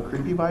gotten the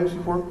creepy vibes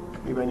before.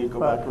 Maybe I need to go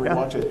back and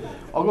rewatch it.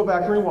 I'll go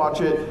back and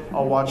rewatch it.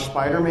 I'll watch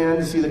Spider-Man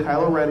to see the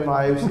Kylo Ren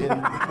vibes in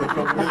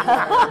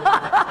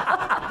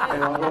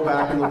and I'll go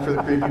back and look for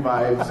the creepy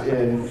vibes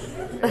in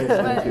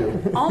But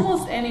 2.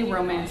 almost any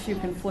romance, you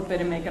can flip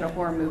it and make it a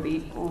horror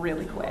movie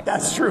really quick.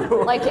 That's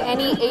true. Like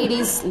any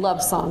 80s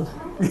love song.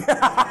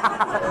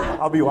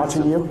 I'll be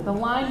watching you. The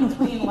line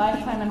between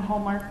Lifetime and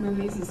Hallmark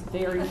movies is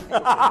very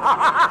thin.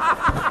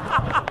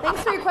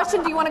 Thanks for your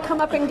question. Do you want to come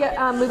up and get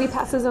movie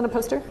passes and a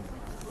poster?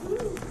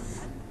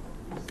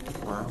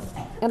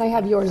 And I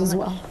have yours as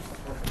well.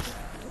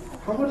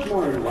 How much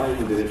more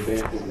enlightened and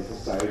advanced as a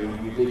society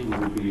do you think we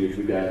would be if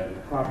we got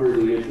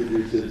properly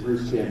introduced as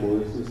Bruce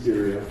Campbell as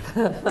Mysterio?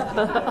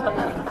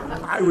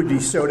 I would be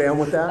so down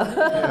with that.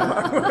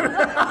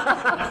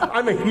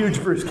 I'm a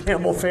huge Bruce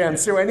Campbell fan,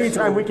 so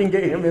anytime we can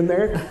get him in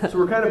there. So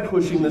we're kind of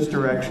pushing this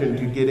direction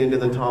to get into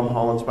the Tom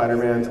Holland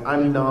Spider-Mans.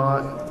 I'm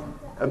not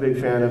a big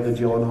fan of the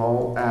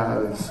Gyllenhaal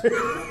as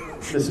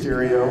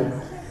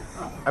Mysterio.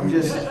 I'm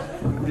just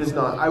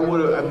not. I would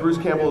have Bruce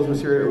Campbell as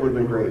Mysterio. It would have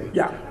been great.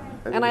 Yeah.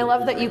 And I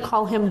love that you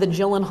call him the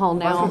Gyllenhaal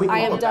That's now. what we call I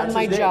have him. done That's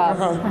my his name.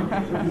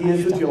 job. He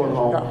is the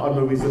Gyllenhaal on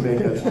Movies That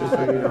Make Us, just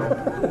so you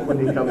know,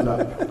 when he comes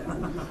up.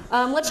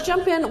 Let's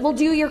jump in. We'll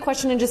do your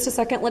question in just a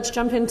second. Let's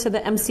jump into the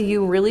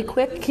MCU really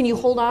quick. Can you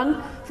hold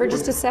on for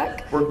just a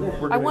sec?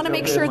 We're I want to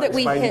make sure that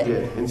we Spidey hit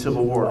did in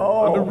Civil War.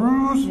 Oh. Under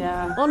Ruse.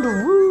 Yeah. on the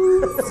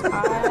roof.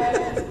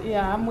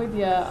 I'm with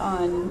you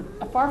on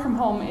Far From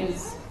Home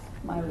is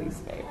my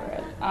least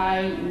favorite.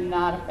 I'm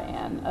not a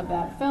fan of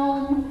that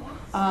film.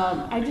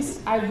 I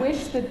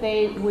wish that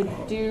they would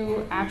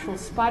do actual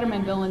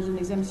Spider-Man villains in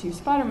these MCU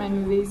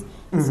Spider-Man movies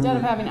instead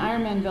of having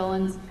Iron Man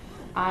villains.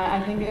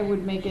 I think it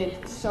would make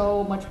it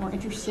so much more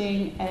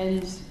interesting,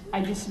 and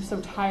I just am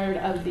so tired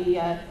of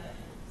the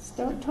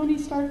Tony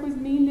Stark was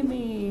mean to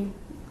me.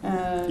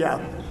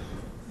 Yeah.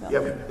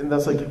 Yep, and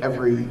that's like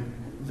every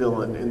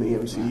villain in the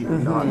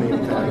MCU, not named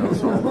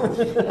Thanos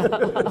almost.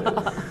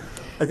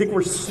 I think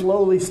we're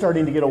slowly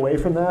starting to get away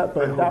from that,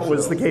 but that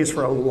was the case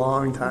for a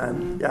long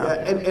time. Yeah,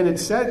 and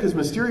it's sad because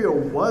Mysterio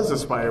was a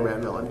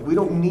Spider-Man villain. We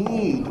don't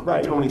need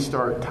a Tony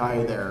Stark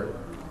tie there.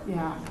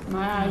 Yeah,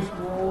 my eyes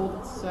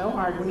rolled so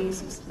hard when he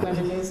went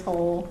in his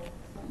whole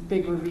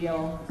big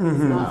reveal.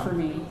 It's not for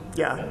me.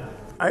 Yeah.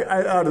 I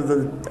out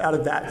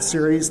of that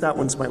series, that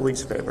one's my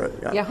least favorite.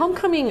 Yeah,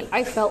 Homecoming,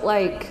 I felt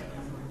like,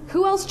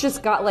 who else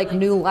just got like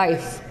new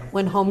life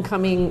when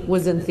Homecoming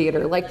was in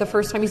theater? Like the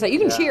first time you said, you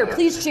can cheer,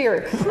 please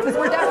cheer, because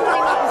we're definitely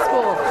not in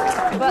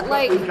school. But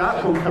like, We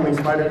got Homecoming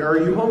Spider. Are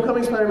you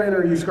Homecoming Spider-Man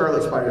or are you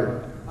Scarlet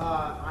Spider?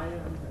 I am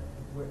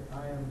the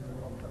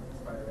Homecoming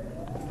Spider-Man.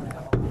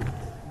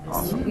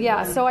 Awesome.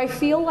 yeah, so I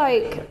feel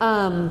like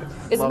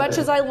as much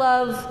as I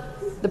love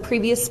the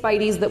previous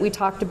Spideys that we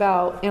talked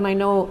about, and I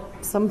know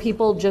some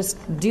people just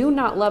do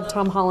not love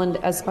Tom Holland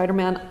as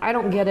Spider-Man, I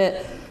don't get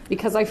it,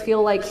 because I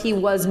feel like he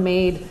was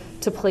made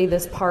to play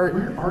this part.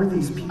 Where are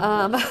these people?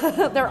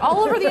 They're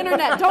all over the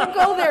internet. Don't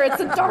go there. It's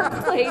a dark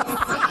place.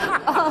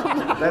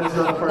 That is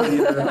not part of the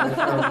internet. I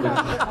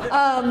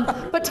found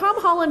this. But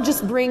Tom Holland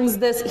just brings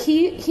this.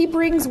 He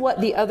brings what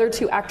the other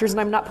two actors,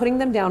 and I'm not putting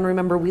them down.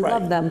 Remember, we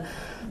love them.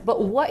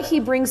 But what he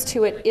brings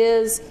to it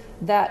is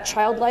that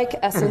childlike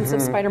essence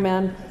of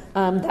Spider-Man,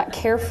 that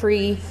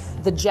carefree,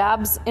 the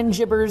jabs and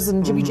gibbers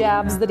and jibby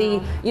jabs that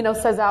he,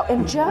 says out,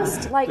 and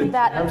just like The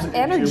that jabs and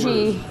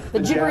energy, gibbers. the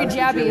jibbery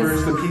jabs, the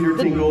gibbers, jabbies, the Peter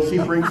Tingles, he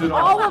brings it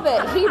all. all of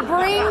it. He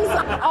brings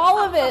all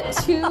of it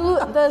to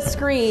the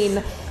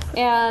screen,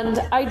 and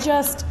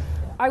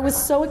I was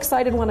so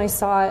excited when I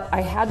saw it.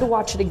 I had to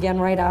watch it again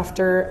right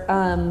after.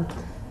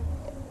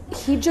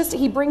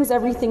 He brings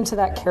everything to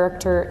that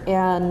character,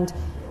 and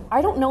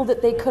I don't know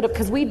that they could have,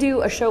 because we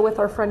do a show with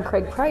our friend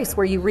Craig Price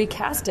where you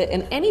recast it,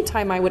 and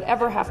anytime I would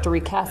ever have to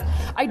recast,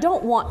 I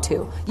don't want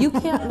to. You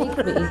can't make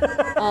me,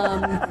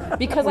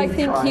 because I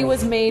think he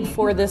was made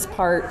for this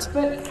part.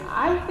 But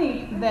I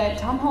think that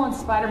Tom Holland's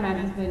Spider-Man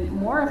has been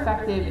more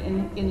effective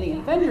in the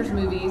Avengers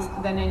movies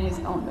than in his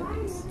own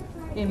movies,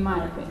 in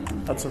my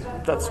opinion. That's a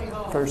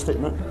fair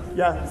statement.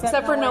 Yeah.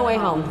 Except for No Way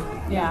Home.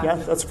 Yeah,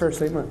 that's a fair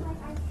statement.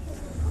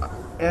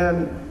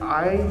 And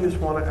I just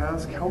want to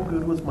ask, how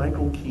good was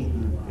Michael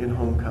Keaton in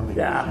Homecoming?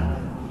 Yeah.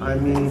 I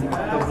mean,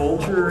 the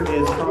Vulture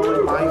is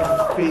probably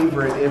my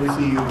favorite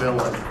MCU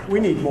villain.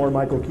 We need more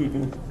Michael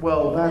Keaton.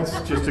 Well,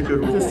 that's just a good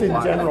rule. Just in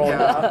general.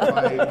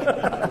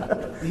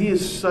 He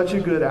is such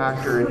a good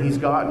actor, and he's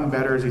gotten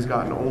better as he's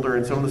gotten older,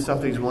 and some of the stuff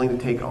that he's willing to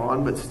take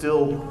on, but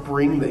still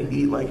bring the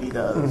heat like he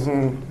does.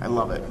 I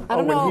love it.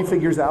 When he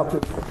figures out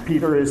that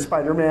Peter is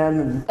Spider-Man,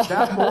 and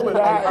That moment,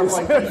 I'm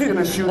like, he's going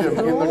to shoot him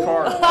in the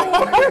car.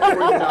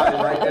 Before you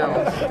die right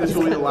now. This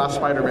will be the last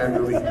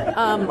Spider-Man movie.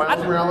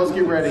 Miles Morales,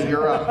 get ready.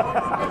 You're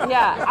up.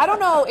 Yeah, I don't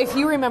know if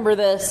you remember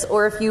this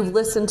or if you've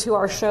listened to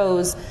our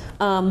shows,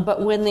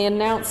 but when they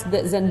announced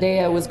that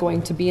Zendaya was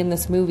going to be in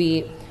this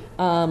movie,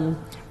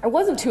 I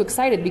wasn't too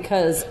excited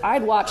because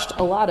I'd watched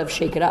a lot of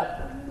Shake It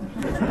Up.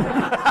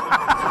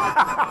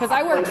 Because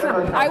I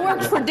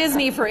worked for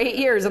Disney for 8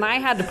 years, and I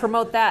had to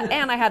promote that,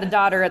 and I had a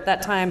daughter at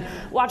that time.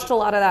 Watched a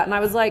lot of that, and I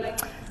was like,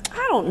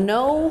 I don't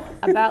know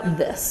about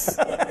this.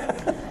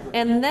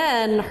 And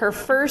then her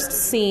first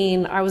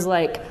scene, I was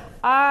like,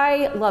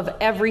 I love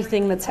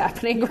everything that's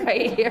happening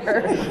right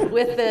here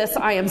with this.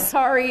 I am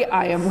sorry.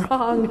 I am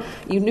wrong.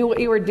 You knew what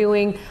you were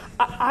doing.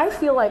 I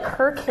feel like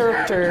her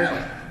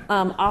character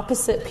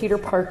opposite Peter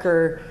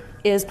Parker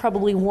is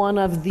probably one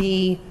of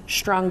the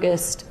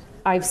strongest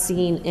I've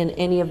seen in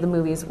any of the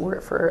movies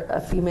for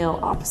a female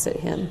opposite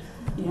him.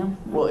 Yeah.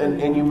 Well,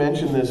 and you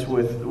mentioned this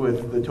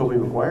with the Tobey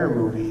Maguire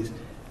movies.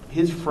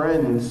 His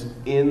friends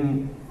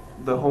in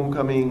the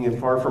Homecoming and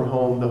Far From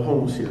Home, the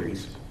Home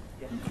series,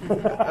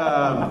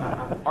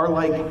 are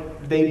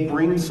like, they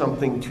bring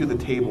something to the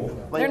table.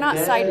 Like They're not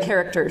Ned, side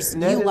characters.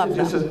 Ned You love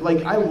is them.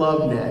 just I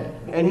love Ned,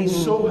 and he's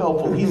so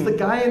helpful. He's the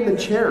guy in the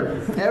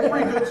chair.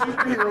 Every good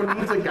superhero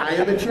needs a guy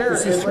in the chair,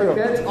 and like,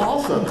 Ned's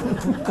awesome.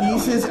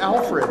 He's his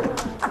Alfred.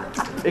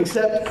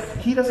 Except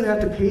he doesn't have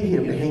to pay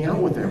him to hang out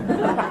with him.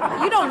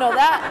 You don't know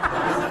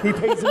that. he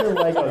pays him in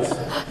Legos.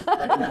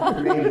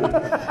 Maybe.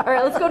 All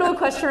right, let's go to a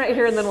question right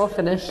here, and then we'll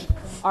finish.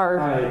 are.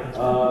 Hi.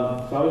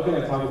 So I was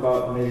going to talk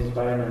about Amazing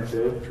Spider-Man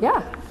 2.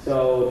 Yeah.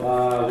 So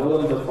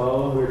Willem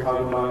Dafoe, we were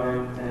talking about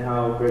him and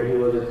how great he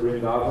was as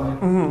Green Goblin.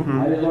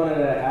 Mm-hmm. I just wanted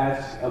to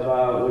ask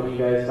about what you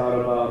guys thought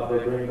about the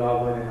Green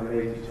Goblin in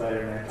Amazing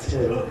Spider-Man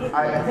 2.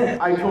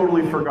 I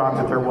totally forgot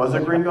that there was a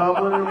Green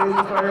Goblin in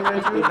Amazing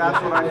Spider-Man 2.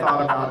 That's what I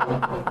thought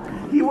about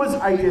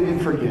him. I didn't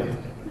forget.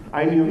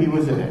 I knew he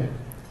was in it.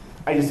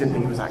 I just didn't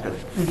think he was that good.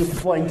 You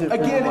just blanked it.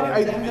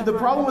 Again, the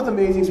problem with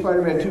Amazing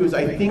Spider-Man 2 is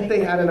I think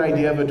they had an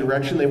idea of a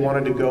direction they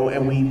wanted to go,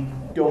 and we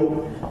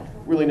don't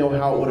really know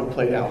how it would have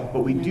played out. But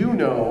we do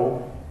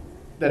know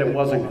that it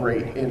wasn't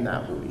great in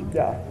that movie.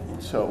 Yeah.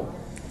 So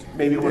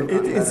maybe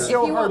it's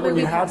so hard when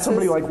you have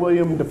somebody like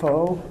Willem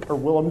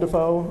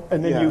Dafoe,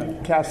 and then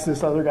you cast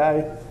this other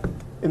guy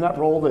in that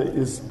role that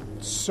is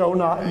so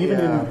not even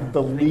in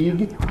the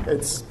league.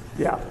 It's,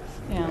 Yeah.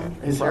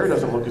 His hair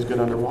doesn't look as good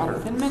underwater.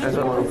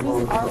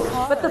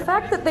 But the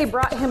fact that they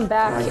brought him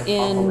back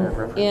in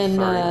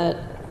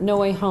No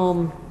Way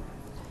Home,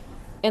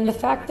 and the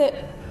fact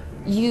that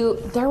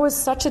there was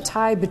such a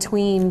tie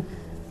between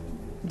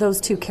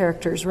those two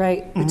characters,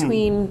 right? Mm-hmm.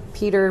 Between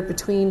Peter,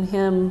 between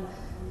him.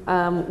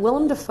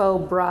 Willem Dafoe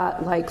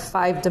brought like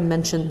 5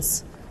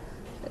 dimensions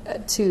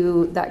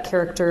to that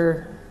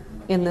character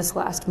in this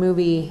last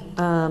movie,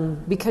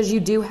 because you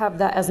do have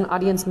that as an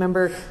audience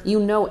member. You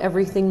know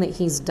everything that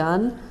he's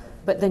done,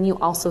 but then you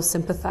also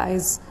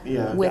sympathize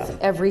with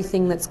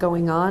everything that's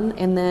going on.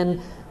 And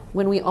then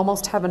when we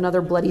almost have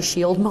another bloody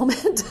shield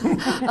moment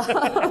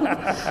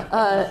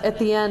at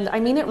the end, I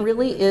mean, it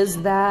really is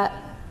that,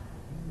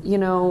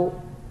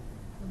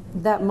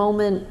 that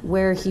moment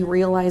where Peter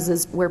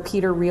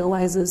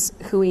realizes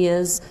who he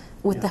is,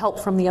 with the help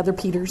from the other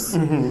Peters,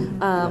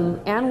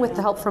 and with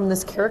the help from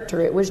this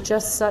character. It was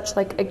just such,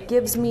 it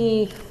gives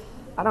me,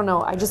 I don't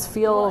know, I just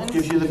feel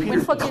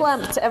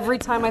verklempt every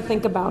time I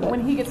think about it.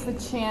 When he gets the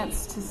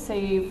chance to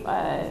save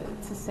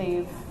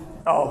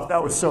oh,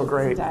 that was so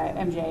great.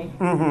 MJ.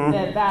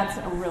 That's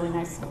a really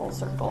nice full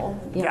circle.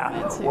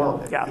 Yes.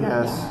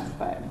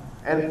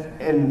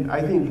 And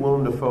I think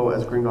Willem Dafoe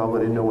as Green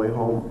Goblin in No Way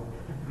Home,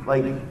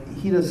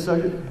 he does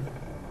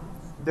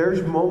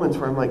there's moments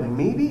where I'm like,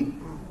 maybe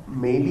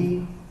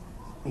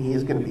he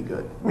is going to be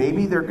good.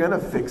 Maybe they're going to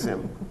fix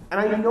him. And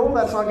I know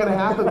that's not going to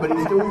happen, but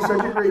he's doing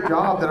such a great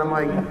job that I'm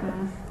like,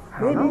 I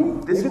don't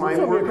know, this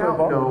might work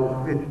out.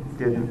 No, it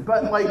didn't.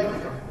 But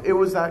it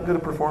was that good a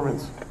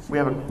performance. We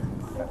have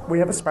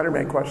a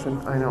Spider-Man question.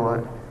 I know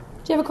what.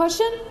 Do you have a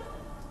question?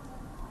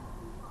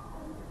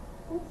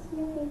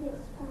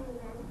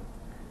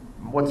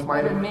 What's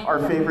our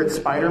favorite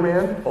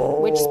Spider-Man?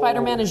 Oh. Which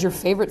Spider-Man is your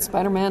favorite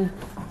Spider-Man?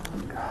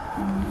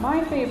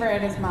 My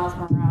favorite is Miles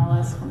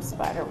Morales from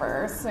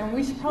Spider-Verse, and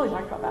we should probably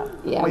talk about that.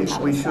 Yeah,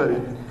 we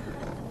should.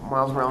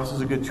 Miles Morales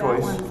is a good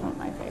choice. That one's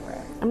my favorite.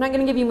 I'm not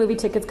going to give you movie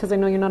tickets because I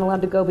know you're not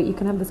allowed to go, but you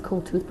can have this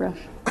cool toothbrush.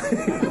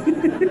 It's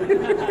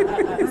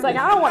like,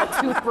 I don't want a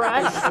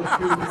toothbrush,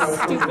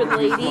 stupid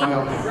lady.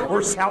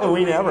 Worst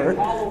Halloween ever.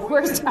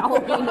 Worst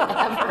Halloween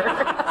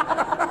ever.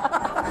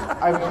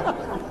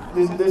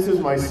 This is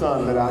my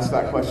son that asked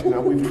that question.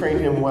 We've trained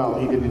him well.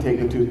 He didn't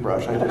take a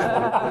toothbrush. I just wanted to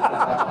point that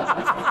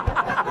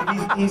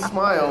out. He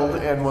smiled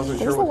and wasn't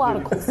There's sure what a lot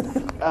of cool stuff.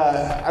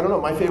 I don't know.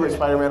 My favorite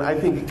Spider-Man, I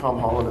think Tom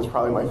Holland is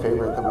probably my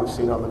favorite that we've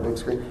seen on the big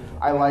screen.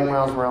 I like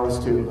Miles Morales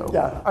too, though.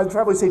 Yeah, I'd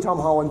probably say Tom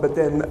Holland, but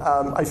then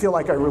I feel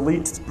like I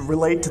relate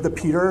to the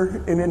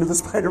Peter in Into the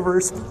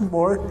Spider-Verse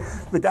more.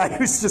 The guy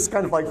who's just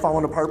kind of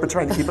falling apart but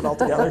trying to keep it all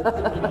together.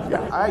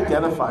 Yeah, I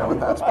identify with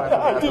that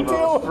Spider-Man the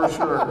most, for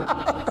sure.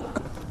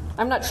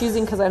 I'm not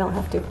choosing because I don't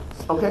have to.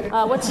 Okay.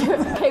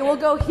 Okay, we'll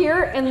go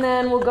here and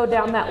then we'll go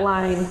down that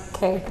line.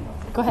 Okay,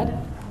 go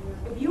ahead.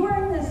 If you were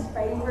in the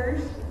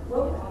Spider-Verse,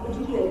 what would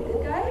you be, a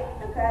good guy,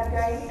 a bad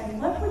guy,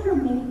 and what would your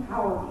main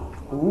power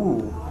be?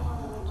 Ooh.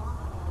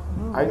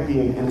 I'd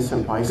be an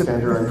innocent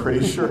bystander, I'm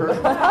pretty sure.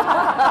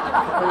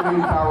 My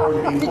main power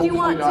would be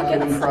hopefully not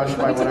getting crushed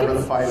by whatever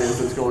the fight is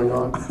that's going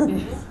on.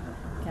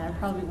 Yeah, I'd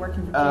probably be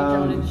working for Jay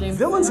Jonah and James.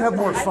 Villains have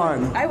more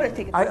fun. I would have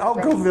taken. I'll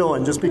go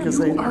villain just because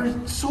you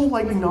are so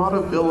not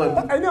a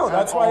villain. I know,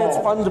 that's why it's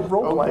fun to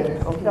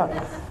roleplay. Okay.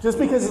 Yeah, just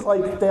because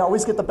they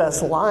always get the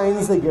best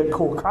lines, they get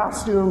cool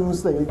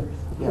costumes,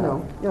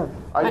 Yeah.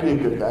 I'd be a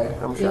good guy,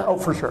 I'm sure. Yeah. Oh,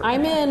 for sure.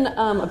 I'm in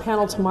a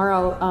panel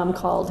tomorrow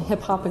called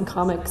Hip Hop and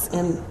Comics,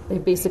 and they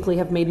basically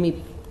have made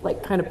me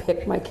kind of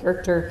pick my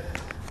character,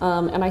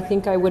 and I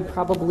think I would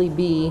probably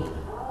be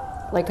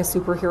like a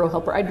superhero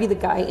helper. I'd be the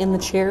guy in the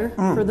chair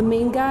for the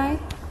main guy,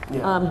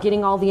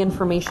 getting all the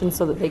information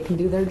so that they can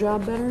do their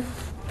job better.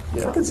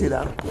 Yeah. I can see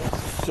that.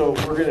 So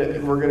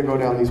we're gonna go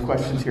down these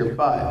questions here,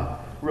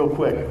 but real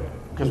quick,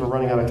 because we're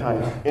running out of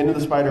time. Into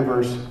the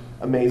Spider-Verse,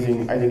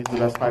 amazing. I think it's the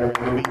best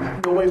Spider-Man movie.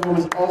 No Way Home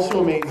is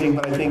also amazing,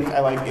 but I think I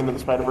like Into the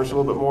Spider-Verse a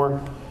little bit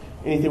more.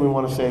 Anything we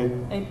want to say?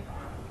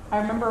 I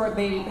remember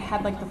they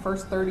had like the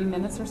first 30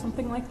 minutes or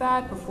something like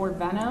that before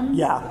Venom.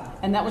 Yeah.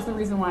 And that was the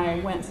reason why I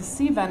went to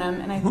see Venom,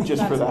 and I think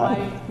Just that's for that.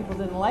 why people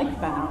didn't like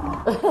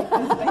Venom.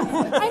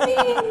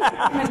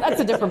 I mean,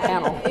 that's a different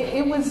panel.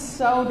 It was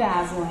so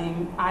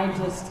dazzling.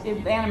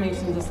 The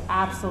animation just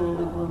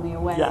absolutely blew me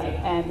away. Yeah.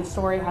 And the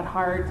story had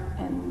heart,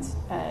 and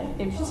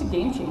it was just a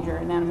game changer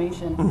in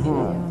animation.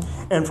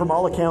 And from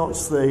all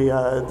accounts,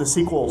 the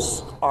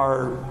sequels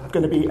are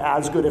going to be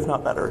as good, if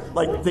not better.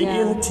 Like the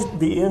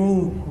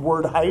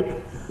in-word hype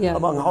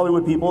among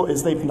Hollywood people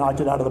is they've knocked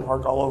it out of the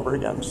park all over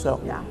again.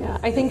 So yeah,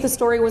 I think the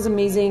story was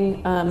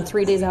amazing.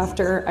 3 days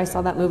after I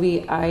saw that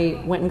movie,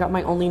 I went and got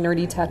my only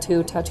nerdy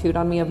tattoo tattooed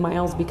on me of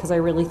Miles, because I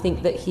really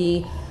think that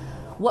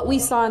what we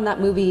saw in that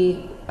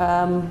movie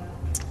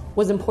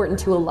was important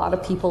to a lot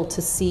of people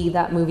to see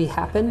that movie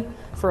happen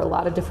for a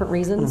lot of different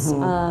reasons.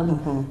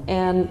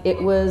 And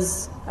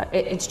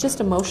it's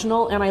just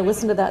emotional, and I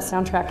listen to that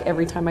soundtrack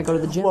every time I go to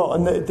the gym. Well,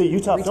 and the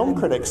Utah Film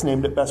Critics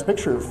named it Best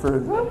Picture for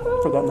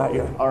them that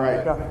year. All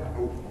right.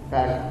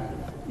 Back.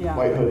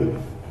 White hoodie.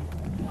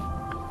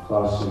 So I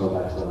was just going to go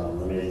back to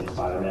Amazing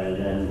Spider-Man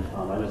again.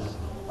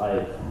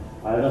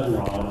 I have nothing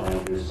wrong with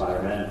Andrew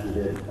Spider-Man. He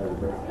did a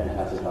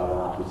fantastic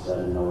job, like you said.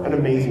 An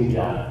amazing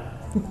job.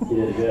 He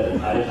did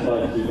good. I just feel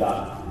like he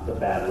got the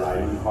bad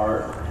writing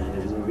part in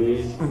his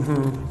movies.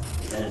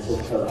 And it's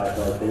just because I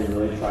feel like they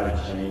really try to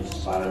change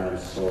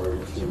Spider-Man's story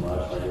too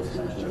much. Like I just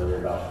mentioned earlier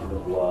about the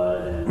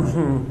blood and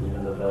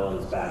even the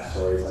villain's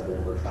backstories. Like they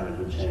were trying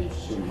to be changed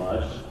too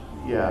much.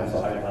 Yeah.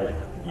 So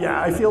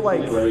I feel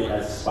like great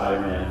as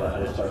Spider-Man, but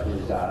I just feel like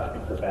he's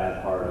got the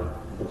bad part of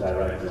the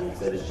directing.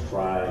 They just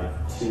try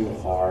too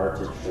hard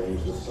to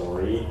change the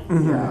story.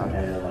 And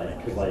then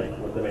because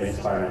with the Amazing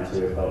Spider-Man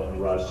 2, it felt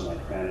rushed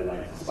and crammed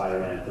in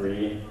Spider-Man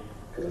 3.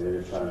 Because they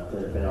were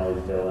there's been all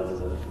these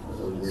villains and it's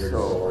a weird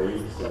story.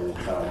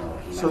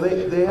 So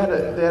they had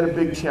a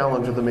big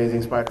challenge with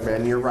Amazing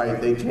Spider-Man. You're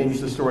right, they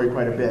changed the story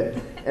quite a bit.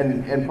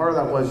 And part of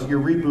that was you're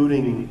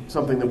rebooting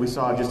something that we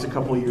saw just a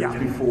couple of years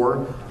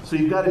before. So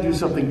you've got to do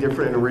something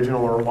different and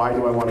original, or why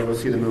do I want to go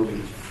see the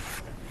movie?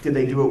 Did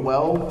they do it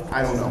well?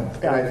 I don't know.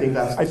 And I think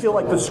I feel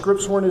like the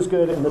scripts weren't as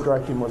good and the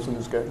directing wasn't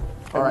as good.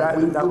 All right,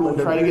 we'll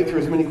try to get through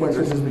as many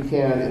questions as we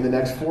can in the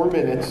next 4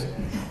 minutes.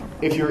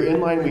 If you're in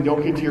line, we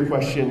don't get to your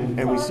question,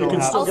 and we still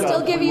have I'll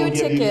still give you a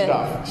ticket.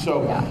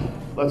 So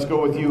let's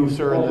go with you,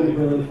 sir. I'll be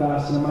really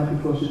fast, and it might be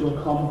closer to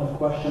a common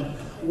question.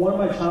 One of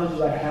my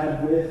challenges I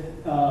had with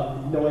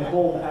No Way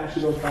Home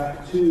actually goes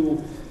back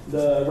to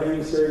the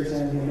Raimi series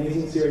and the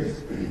Amazing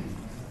series,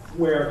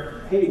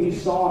 where, hey, we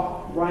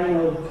saw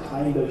Rhino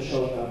kind of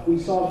showing up. We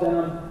saw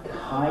Venom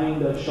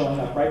kind of showing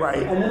up,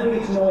 right? And then we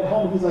get to No Way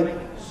Home, he's like,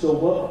 so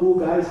what cool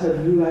guys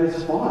have you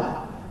guys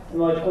fought?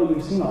 And we're like, oh,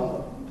 you've seen all of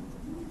them.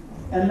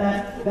 And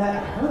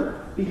that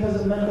hurt, because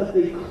it meant that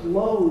they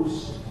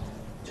closed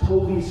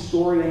Tobey's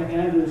story and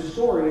Andrew's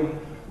story,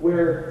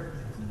 where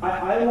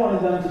I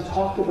wanted them to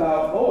talk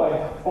about, oh,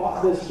 I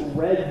fought this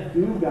red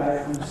goo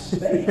guy from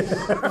space.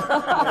 So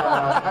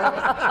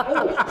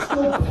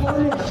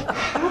carnage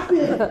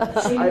happened.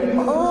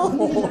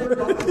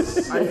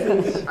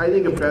 I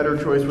think a better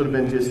choice would have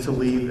been just to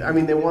leave. I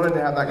mean, they wanted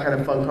to have that kind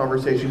of fun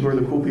conversation. Who are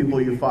the cool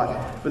people you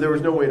fought? But there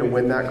was no way to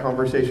win that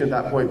conversation at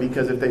that point,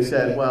 because if they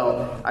said,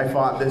 well, I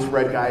fought this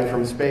red guy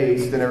from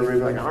space, then everybody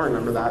would be like, I don't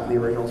remember that in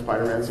the original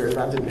Spider-Man series.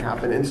 That didn't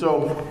happen. And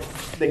so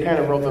they kind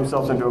of wrote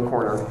themselves into a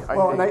corner.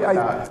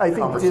 I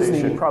think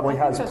Disney probably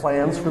has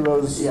plans for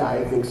those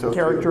I think so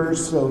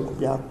characters, so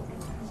yeah.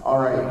 All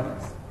right.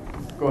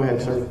 Go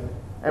ahead, sir.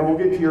 And we'll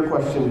get to your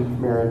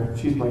question, Maren.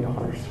 She's my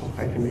daughter, so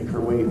I can make her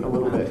wait a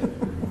little bit.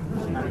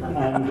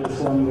 I'm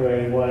just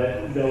wondering,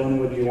 what villain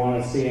would you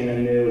want to see in a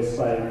new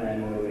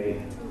Spider-Man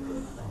movie?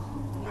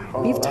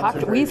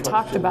 We've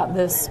talked about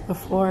this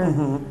before.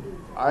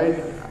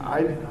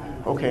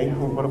 Okay,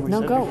 what have we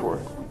said before?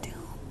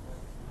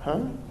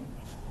 Huh?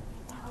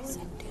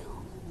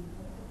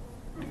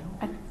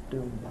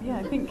 Yeah,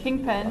 I think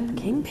Kingpin.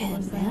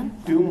 Man.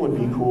 Doom would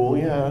be cool,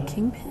 yeah.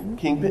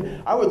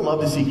 Kingpin. I would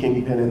love to see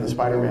Kingpin in the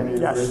Spider-Man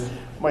universe. Yes.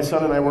 My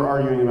son and I were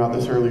arguing about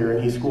this earlier,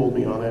 and he schooled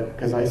me on it,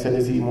 because I said,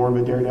 is he more of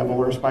a Daredevil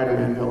or a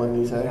Spider-Man villain?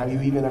 And he said, have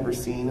you even ever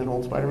seen an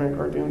old Spider-Man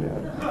cartoon,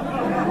 Dad?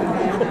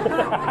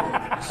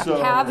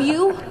 Have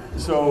you?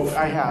 So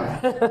I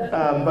have.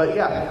 But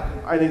yeah,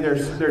 I think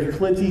there's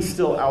plenty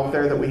still out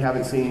there that we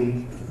haven't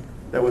seen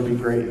that would be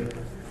great.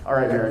 All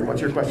right, Maren,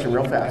 what's your question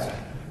real fast?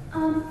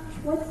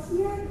 What's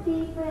your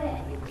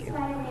favorite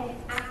Spider-Man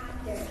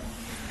actor?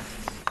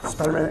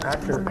 Spider-Man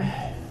actor.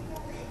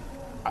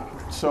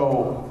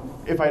 So,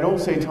 if I don't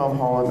say Tom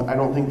Holland, I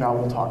don't think Val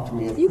will talk to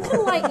me. You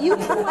can like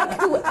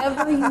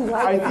whoever you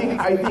like.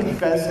 I think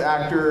best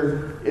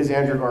actor is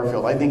Andrew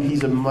Garfield. I think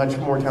he's a much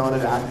more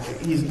talented actor.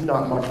 He's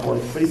not much more,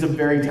 but he's a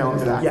very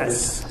talented actor.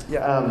 Yes.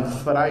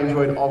 Yeah. But I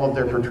enjoyed all of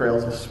their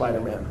portrayals of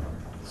Spider-Man.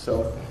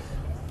 So,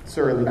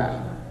 sir in the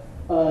back.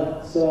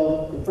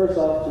 So first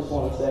off, just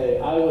want to say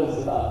I was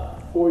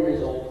about 4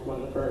 years old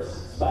when the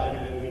first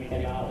Spider-Man movie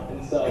came out,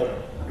 and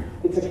so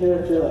it's a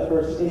character that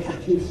first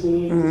introduced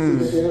me to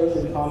superheroes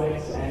in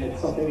comics, and it's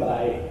something that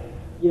I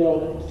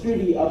through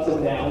the ups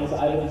and downs,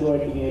 I've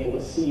enjoyed being able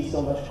to see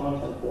so much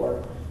content for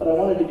it. But I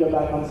wanted to go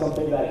back on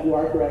something that you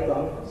are correct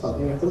on,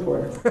 something that's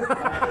important.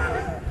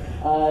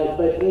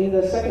 But in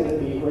the second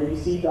movie, where you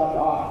see Doc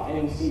Ock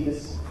and you see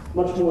this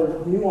much more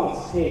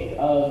nuanced take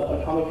of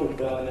a comic book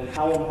villain and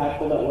how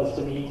impactful that was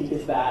for me to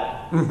get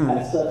that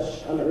at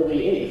such an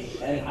early age.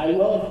 And I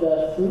love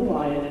the through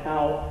line and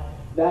how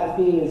that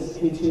theme is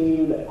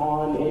continued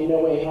on in No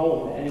Way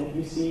Home. And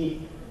you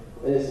see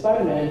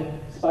Spider-Men,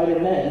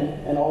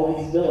 and all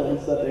these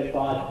villains that they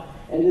fought.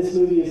 And this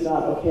movie is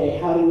not, okay,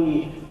 how do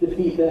we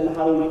defeat them?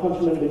 How do we punch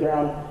them into the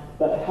ground?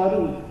 But how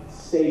do we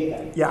save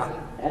them? Yeah.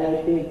 And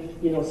I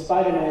think,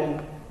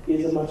 Spider-Man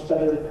is a much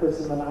better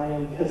person than I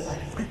am, because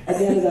at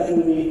the end of that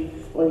movie,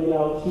 when,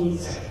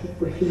 he's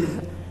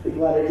bringing the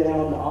glider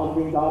down on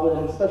Green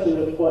Goblin, especially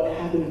with what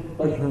happened,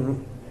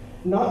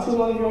 not too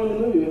long ago in the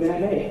movie with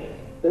Aunt May,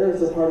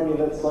 there's a part of me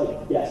that's like,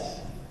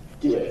 yes,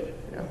 do it.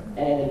 Yeah.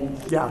 And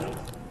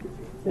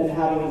then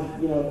having,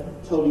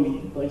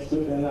 Toby,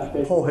 spoofing in that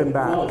face. Pull him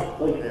back. No,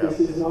 this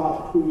is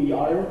not who we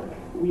are.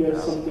 We are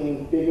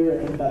something bigger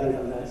and better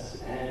than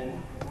this.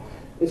 And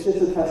it's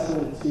just a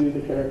testament to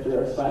the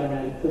character of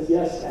Spider-Man, because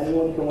yes,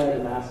 anyone can wear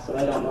the mask, but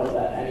I don't know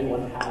that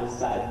anyone has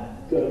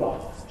that good of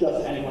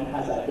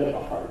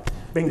a heart.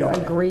 Bingo.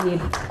 Agreed.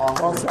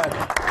 Well said.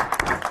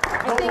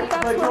 I think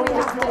that's where we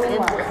have to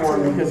end. For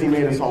him because he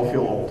made us all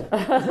feel old. All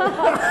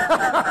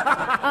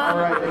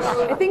right.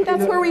 I think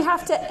that's where we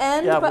have to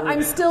end, but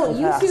I'm still,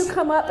 you two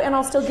come up and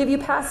I'll still give you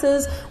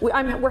passes.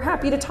 We're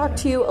happy to talk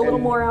to you a little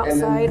more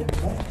outside.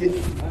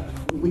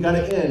 We got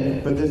to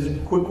end, but this is a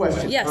quick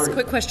question. Yes, Hurry.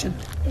 quick question.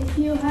 If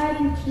you had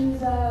to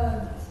choose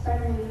a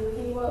Spider-Man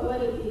movie, what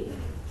would it be?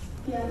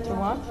 If you had to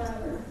watch it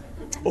forever.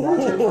 Watch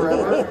it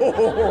forever?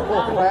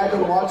 If I had to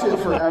watch it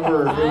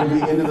forever, it would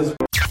be Into the...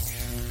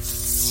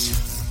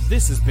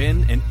 This has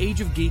been an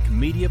Age of Geek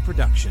media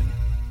production.